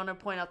 Lizzie, do you want to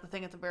point out the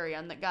thing at the very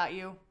end that got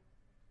you?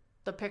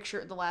 The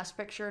picture, the last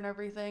picture and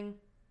everything?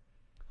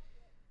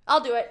 I'll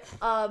do it.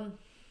 I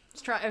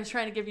was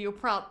trying to give you a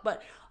prompt,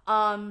 but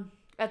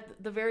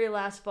at the very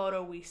last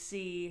photo we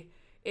see,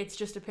 it's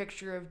just a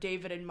picture of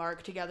David and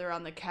Mark together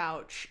on the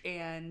couch,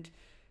 and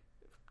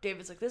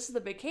David's like, this is the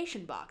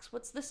vacation box.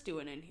 What's this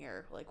doing in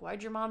here? Like,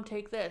 why'd your mom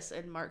take this?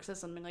 And Mark says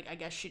something like, I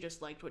guess she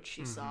just liked what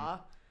she saw.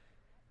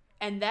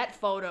 And that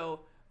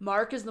photo,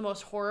 Mark is the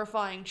most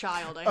horrifying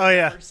child I've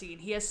ever seen.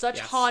 He has such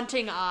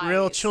haunting eyes.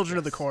 Real Children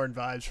of the Corn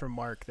vibes from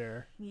Mark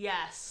there.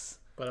 Yes.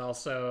 But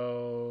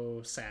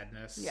also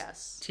sadness.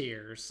 Yes.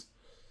 Tears.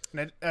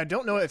 And I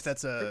don't know if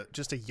that's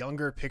just a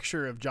younger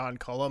picture of John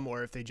Cullum,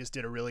 or if they just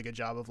did a really good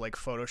job of like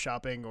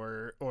photoshopping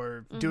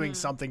or doing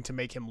something to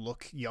make him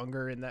look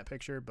younger in that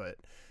picture, but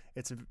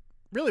it's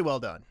really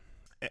well done.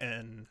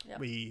 And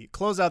we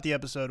close out the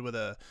episode with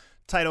a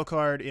title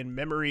card in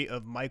memory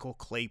of Michael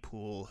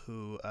Claypool,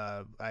 who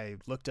I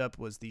looked up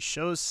was the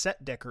show's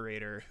set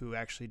decorator, who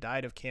actually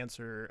died of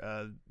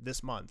cancer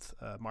this month,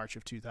 March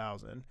of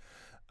 2000.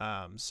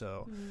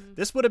 So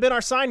this would have been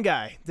our sign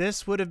guy.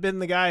 This would have been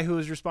the guy who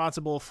was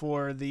responsible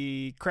for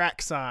the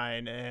crack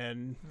sign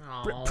and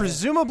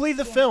presumably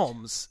the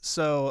films.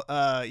 So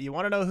you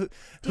want to know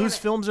whose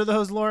films are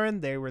those,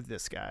 Lauren? They were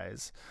this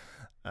guy's.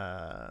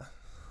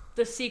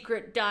 The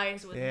secret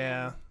dies with him.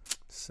 Yeah.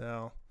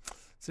 So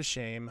it's a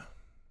shame.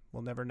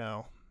 We'll never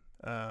know.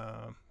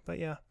 But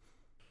yeah.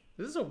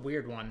 This is a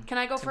weird one. Can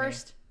I go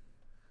first?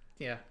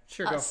 Yeah,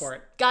 sure, go for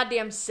it.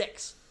 Goddamn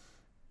 6.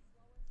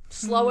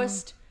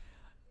 Slowest,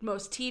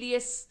 most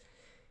tedious.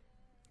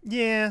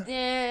 Yeah.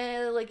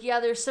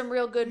 There's some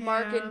real good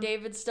Mark and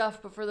David stuff,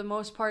 but for the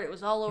most part, it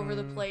was all over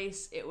the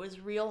place. It was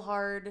real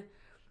hard.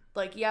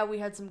 We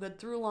had some good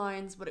through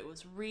lines, but it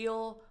was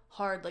real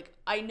hard.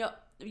 I know,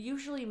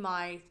 usually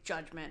my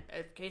judgment,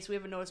 in case we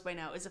haven't noticed by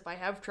now, is if I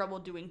have trouble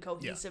doing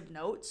cohesive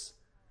notes,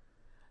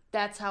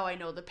 that's how I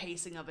know the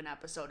pacing of an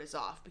episode is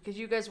off. Because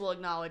you guys will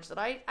acknowledge that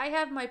I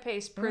have my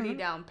pace pretty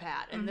down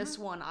pat. And this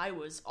one, I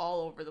was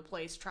all over the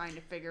place trying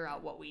to figure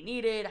out what we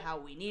needed, how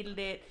we needed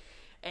it.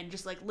 And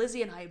just like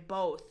Lizzie and I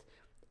both,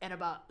 at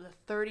about the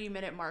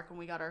 30-minute mark when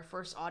we got our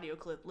first audio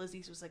clip,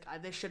 Lizzie's was like,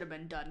 this should have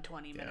been done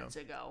 20 minutes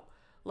ago.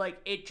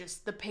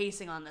 The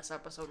pacing on this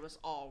episode was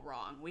all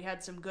wrong. We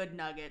had some good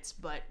nuggets,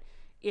 but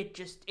it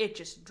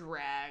just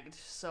dragged.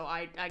 So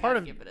I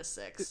gotta give it a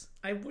 6.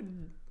 I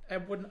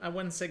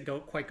wouldn't say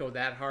quite go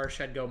that harsh.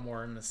 I'd go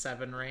more in the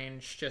 7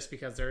 range, just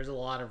because there's a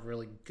lot of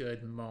really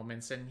good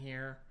moments in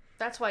here.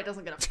 That's why it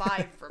doesn't get a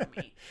 5 from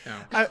me.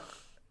 No.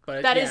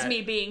 But that is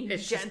me being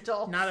it's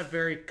gentle. Not a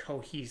very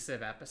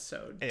cohesive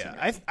episode.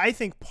 Yeah, I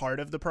think part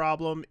of the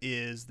problem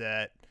is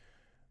that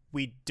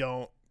we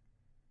don't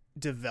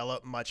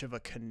develop much of a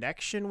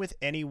connection with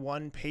any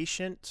one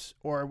patient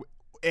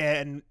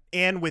and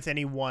with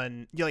any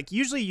one.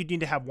 Usually you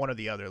need to have one or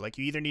the other.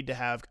 You either need to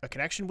have a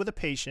connection with a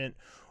patient,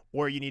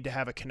 or you need to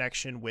have a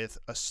connection with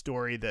a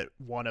story that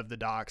one of the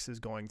docs is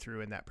going through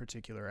in that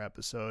particular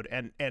episode.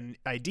 And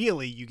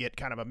ideally, you get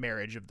kind of a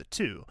marriage of the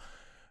two.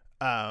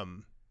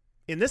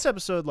 In this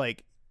episode,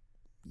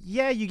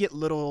 you get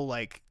little,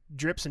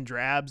 drips and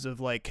drabs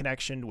of,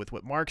 connection with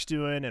what Mark's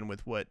doing and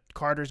with what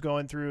Carter's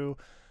going through.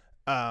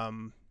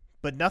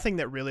 But nothing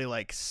that really,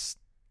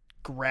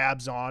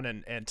 grabs on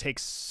and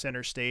takes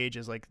center stage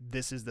as,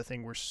 this is the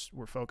thing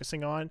we're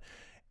focusing on.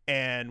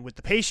 And with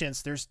the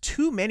patients, there's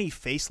too many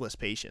faceless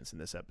patients in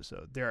this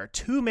episode. There are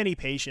too many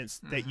patients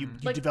that you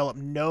develop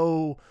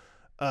no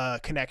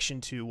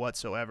connection to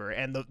whatsoever.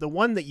 And the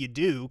one that you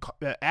do,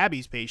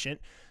 Abby's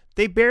patient,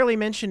 they barely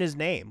mention his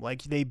name.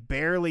 Like, they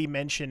barely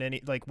mention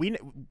any, like,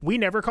 we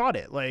never caught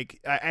it. Like,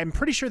 I'm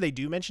pretty sure they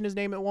do mention his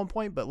name at one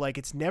point, but like,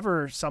 it's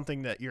never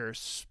something that you're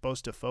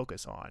supposed to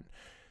focus on.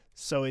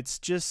 So it's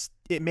just,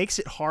 it makes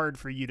it hard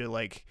for you to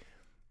like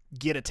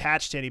get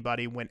attached to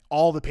anybody when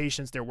all the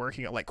patients they're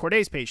working on, like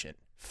Corday's patient,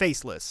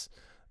 faceless,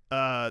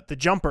 the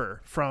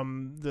jumper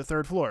from the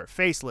third floor,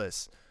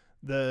 faceless,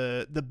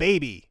 the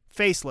baby,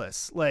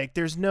 faceless. Like,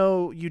 there's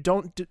no, you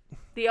don't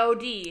the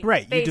OD,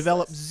 right, faceless. You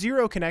develop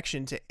zero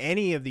connection to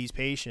any of these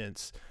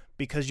patients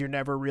because you're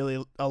never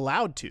really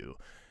allowed to.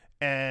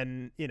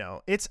 And you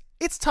know, it's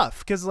tough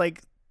because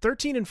like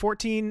 13 and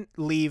 14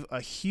 leave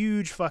a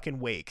huge fucking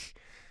wake.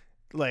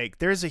 Like,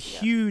 there's a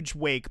huge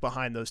wake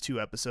behind those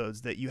two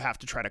episodes that you have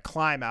to try to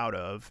climb out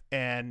of.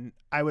 And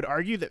I would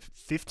argue that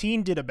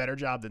 15 did a better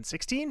job than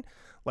 16.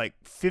 Like,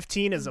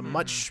 15 is a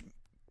much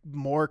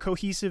more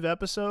cohesive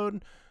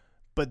episode,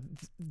 but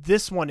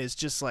this one is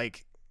just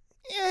like,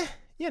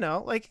 you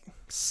know, like, and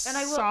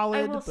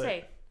solid. I will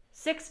say,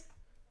 six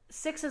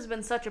has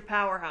been such a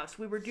powerhouse.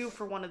 We were due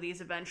for one of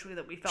these eventually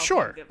that we felt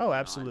sure. good Oh,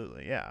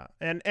 absolutely, yeah.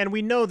 And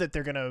we know that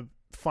they're gonna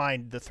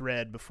find the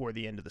thread before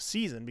the end of the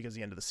season because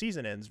the end of the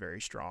season ends very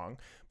strong.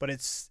 But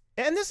this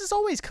is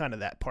always kind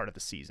of that part of the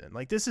season.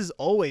 Like, this is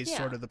always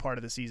sort of the part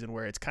of the season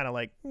where it's kind of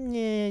like,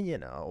 you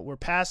know, we're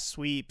past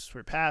sweeps,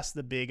 we're past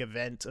the big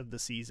event of the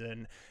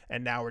season,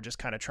 and now we're just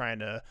kind of trying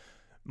to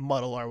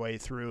muddle our way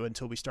through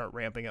until we start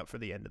ramping up for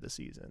the end of the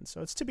season.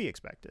 So it's to be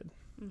expected.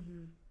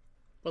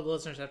 What do the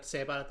listeners have to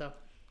say about it, though?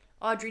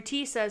 Audrey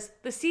T says,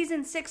 the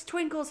season 6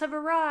 twinkles have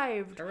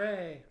arrived.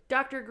 Hooray.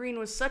 Dr. Green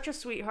was such a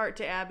sweetheart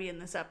to Abby in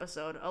this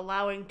episode,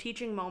 allowing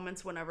teaching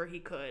moments whenever he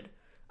could.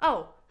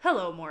 Oh,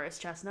 hello, Morris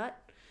Chestnut.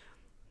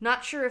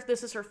 Not sure if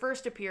this is her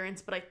first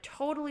appearance, but I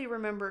totally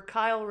remember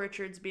Kyle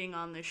Richards being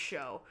on this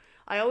show.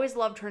 I always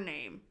loved her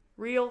name.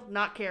 Real,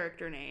 not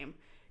character name.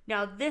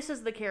 Now this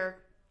is the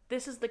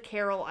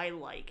Carol I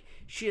like.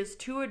 She is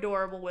too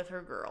adorable with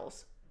her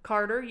girls.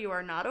 Carter, you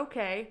are not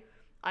okay.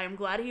 I am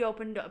glad he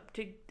opened up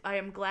to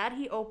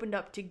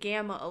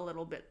Gamma a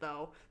little bit,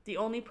 though. The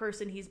only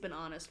person he's been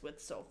honest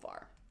with so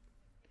far.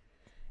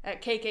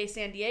 At KK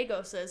San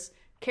Diego says,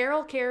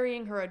 Carol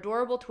carrying her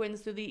adorable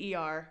twins through the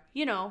ER.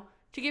 You know,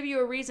 to give you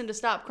a reason to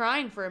stop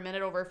crying for a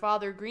minute over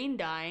Father Green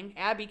dying,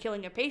 Abby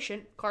killing a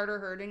patient, Carter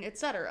hurting,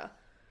 etc.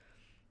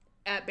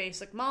 At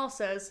Basic Mall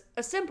says,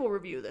 a simple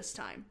review this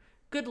time.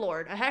 Good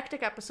lord, a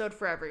hectic episode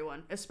for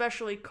everyone,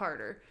 especially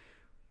Carter.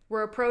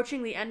 We're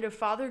approaching the end of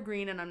Father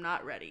Green and I'm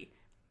not ready.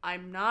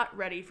 I'm not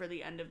ready for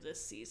the end of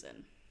this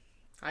season.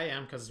 I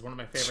am, because it's one of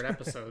my favorite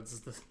episodes,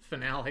 is the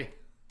finale.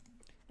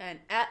 And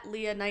at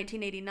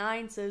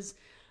Leah1989 says,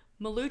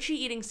 Malucci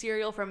eating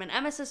cereal from an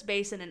emesis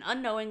basin and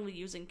unknowingly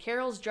using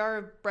Carol's jar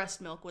of breast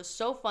milk was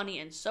so funny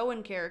and so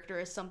in character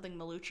as something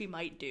Malucci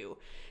might do.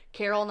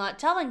 Carol not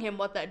telling him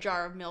what that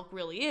jar of milk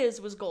really is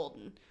was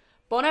golden.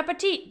 Bon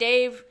appetit,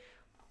 Dave!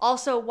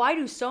 Also, why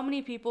do so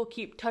many people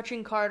keep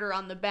touching Carter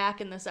on the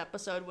back in this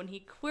episode when he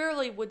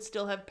clearly would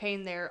still have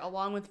pain there,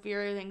 along with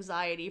fear and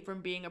anxiety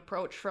from being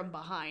approached from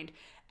behind?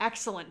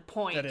 Excellent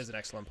point. That is an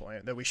excellent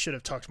point that we should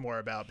have talked more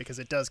about because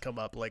it does come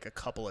up like a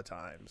couple of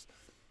times.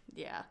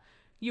 Yeah.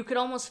 You could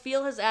almost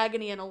feel his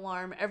agony and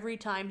alarm every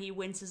time he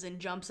winces and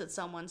jumps at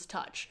someone's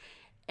touch.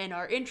 And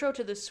our intro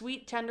to the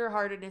sweet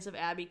tender-heartedness of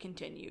Abby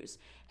continues,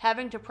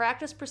 having to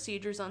practice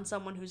procedures on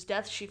someone whose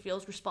death she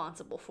feels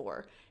responsible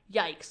for.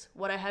 Yikes,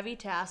 what a heavy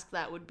task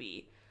that would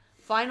be.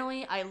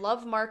 Finally, I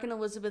love Mark and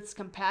Elizabeth's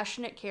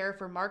compassionate care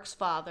for Mark's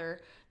father.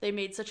 They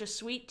made such a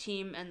sweet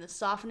team, and the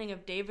softening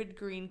of David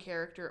Green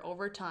character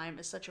over time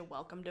is such a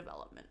welcome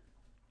development.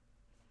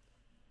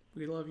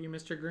 We love you,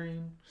 Mr.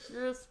 Green.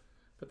 Yes.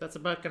 But that's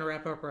about going to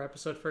wrap up our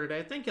episode for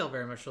today. Thank you all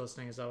very much for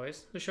listening, as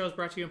always. The show is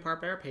brought to you in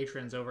part by our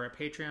patrons over at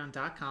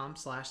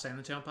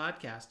patreon.com/SandTheTone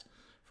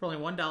For only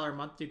 $1 a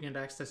month, you can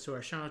get access to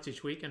our show notes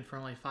each week, and for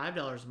only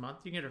 $5 a month,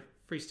 you can get a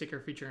free sticker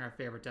featuring our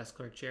favorite desk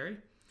clerk, Jerry,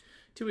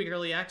 2-week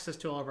early access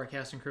to all of our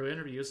cast and crew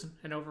interviews,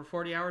 and over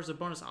 40 hours of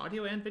bonus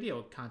audio and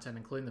video content,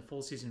 including the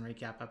full season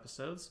recap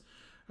episodes,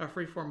 a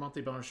free-form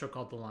monthly bonus show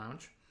called The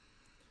Lounge,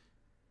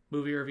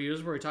 movie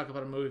reviews where we talk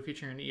about a movie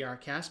featuring an ER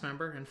cast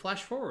member, and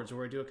flash forwards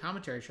where we do a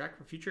commentary track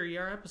for future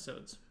ER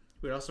episodes.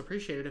 We'd also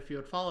appreciate it if you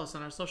would follow us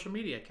on our social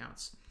media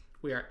accounts.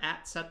 We are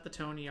at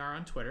SetTheToneER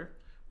on Twitter.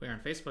 We are on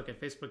Facebook at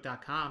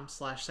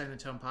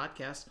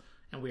facebook.com/SetTheTonePodcast,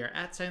 and we are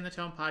at Setting the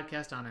Tone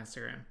Podcast on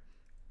Instagram.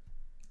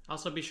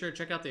 Also, be sure to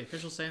check out the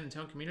official Setting the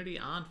Tone community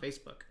on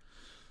Facebook.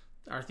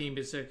 Our theme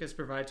music is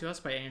provided to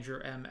us by Andrew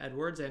M.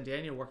 Edwards. And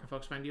Daniel, where can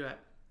folks find you at?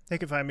 They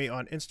can find me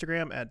on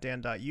Instagram at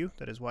dan.u,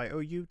 that is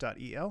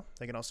YOU.EL.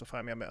 They can also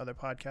find me on my other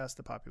podcast,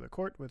 The Popular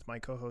Court, with my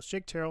co-host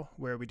Jake Terrell,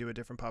 where we do a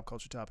different pop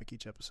culture topic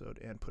each episode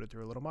and put it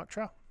through a little mock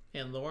trial.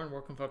 And Lauren,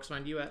 where can folks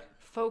find you at?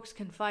 Folks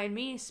can find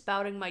me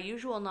spouting my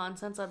usual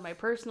nonsense on my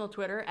personal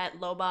Twitter at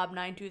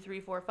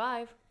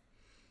Lobob92345.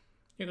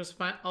 You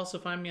can also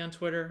find me on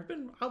Twitter. I've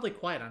been oddly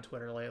quiet on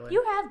Twitter lately.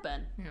 You have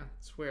been. Yeah,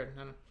 it's weird. I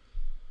don't know.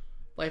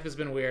 Life has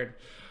been weird.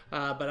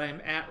 But I'm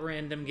at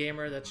Random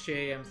Gamer. That's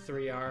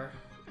JM3R.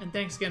 And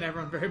thanks again,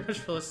 everyone, very much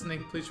for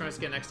listening. Please join us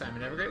again next time,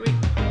 and have a great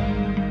week.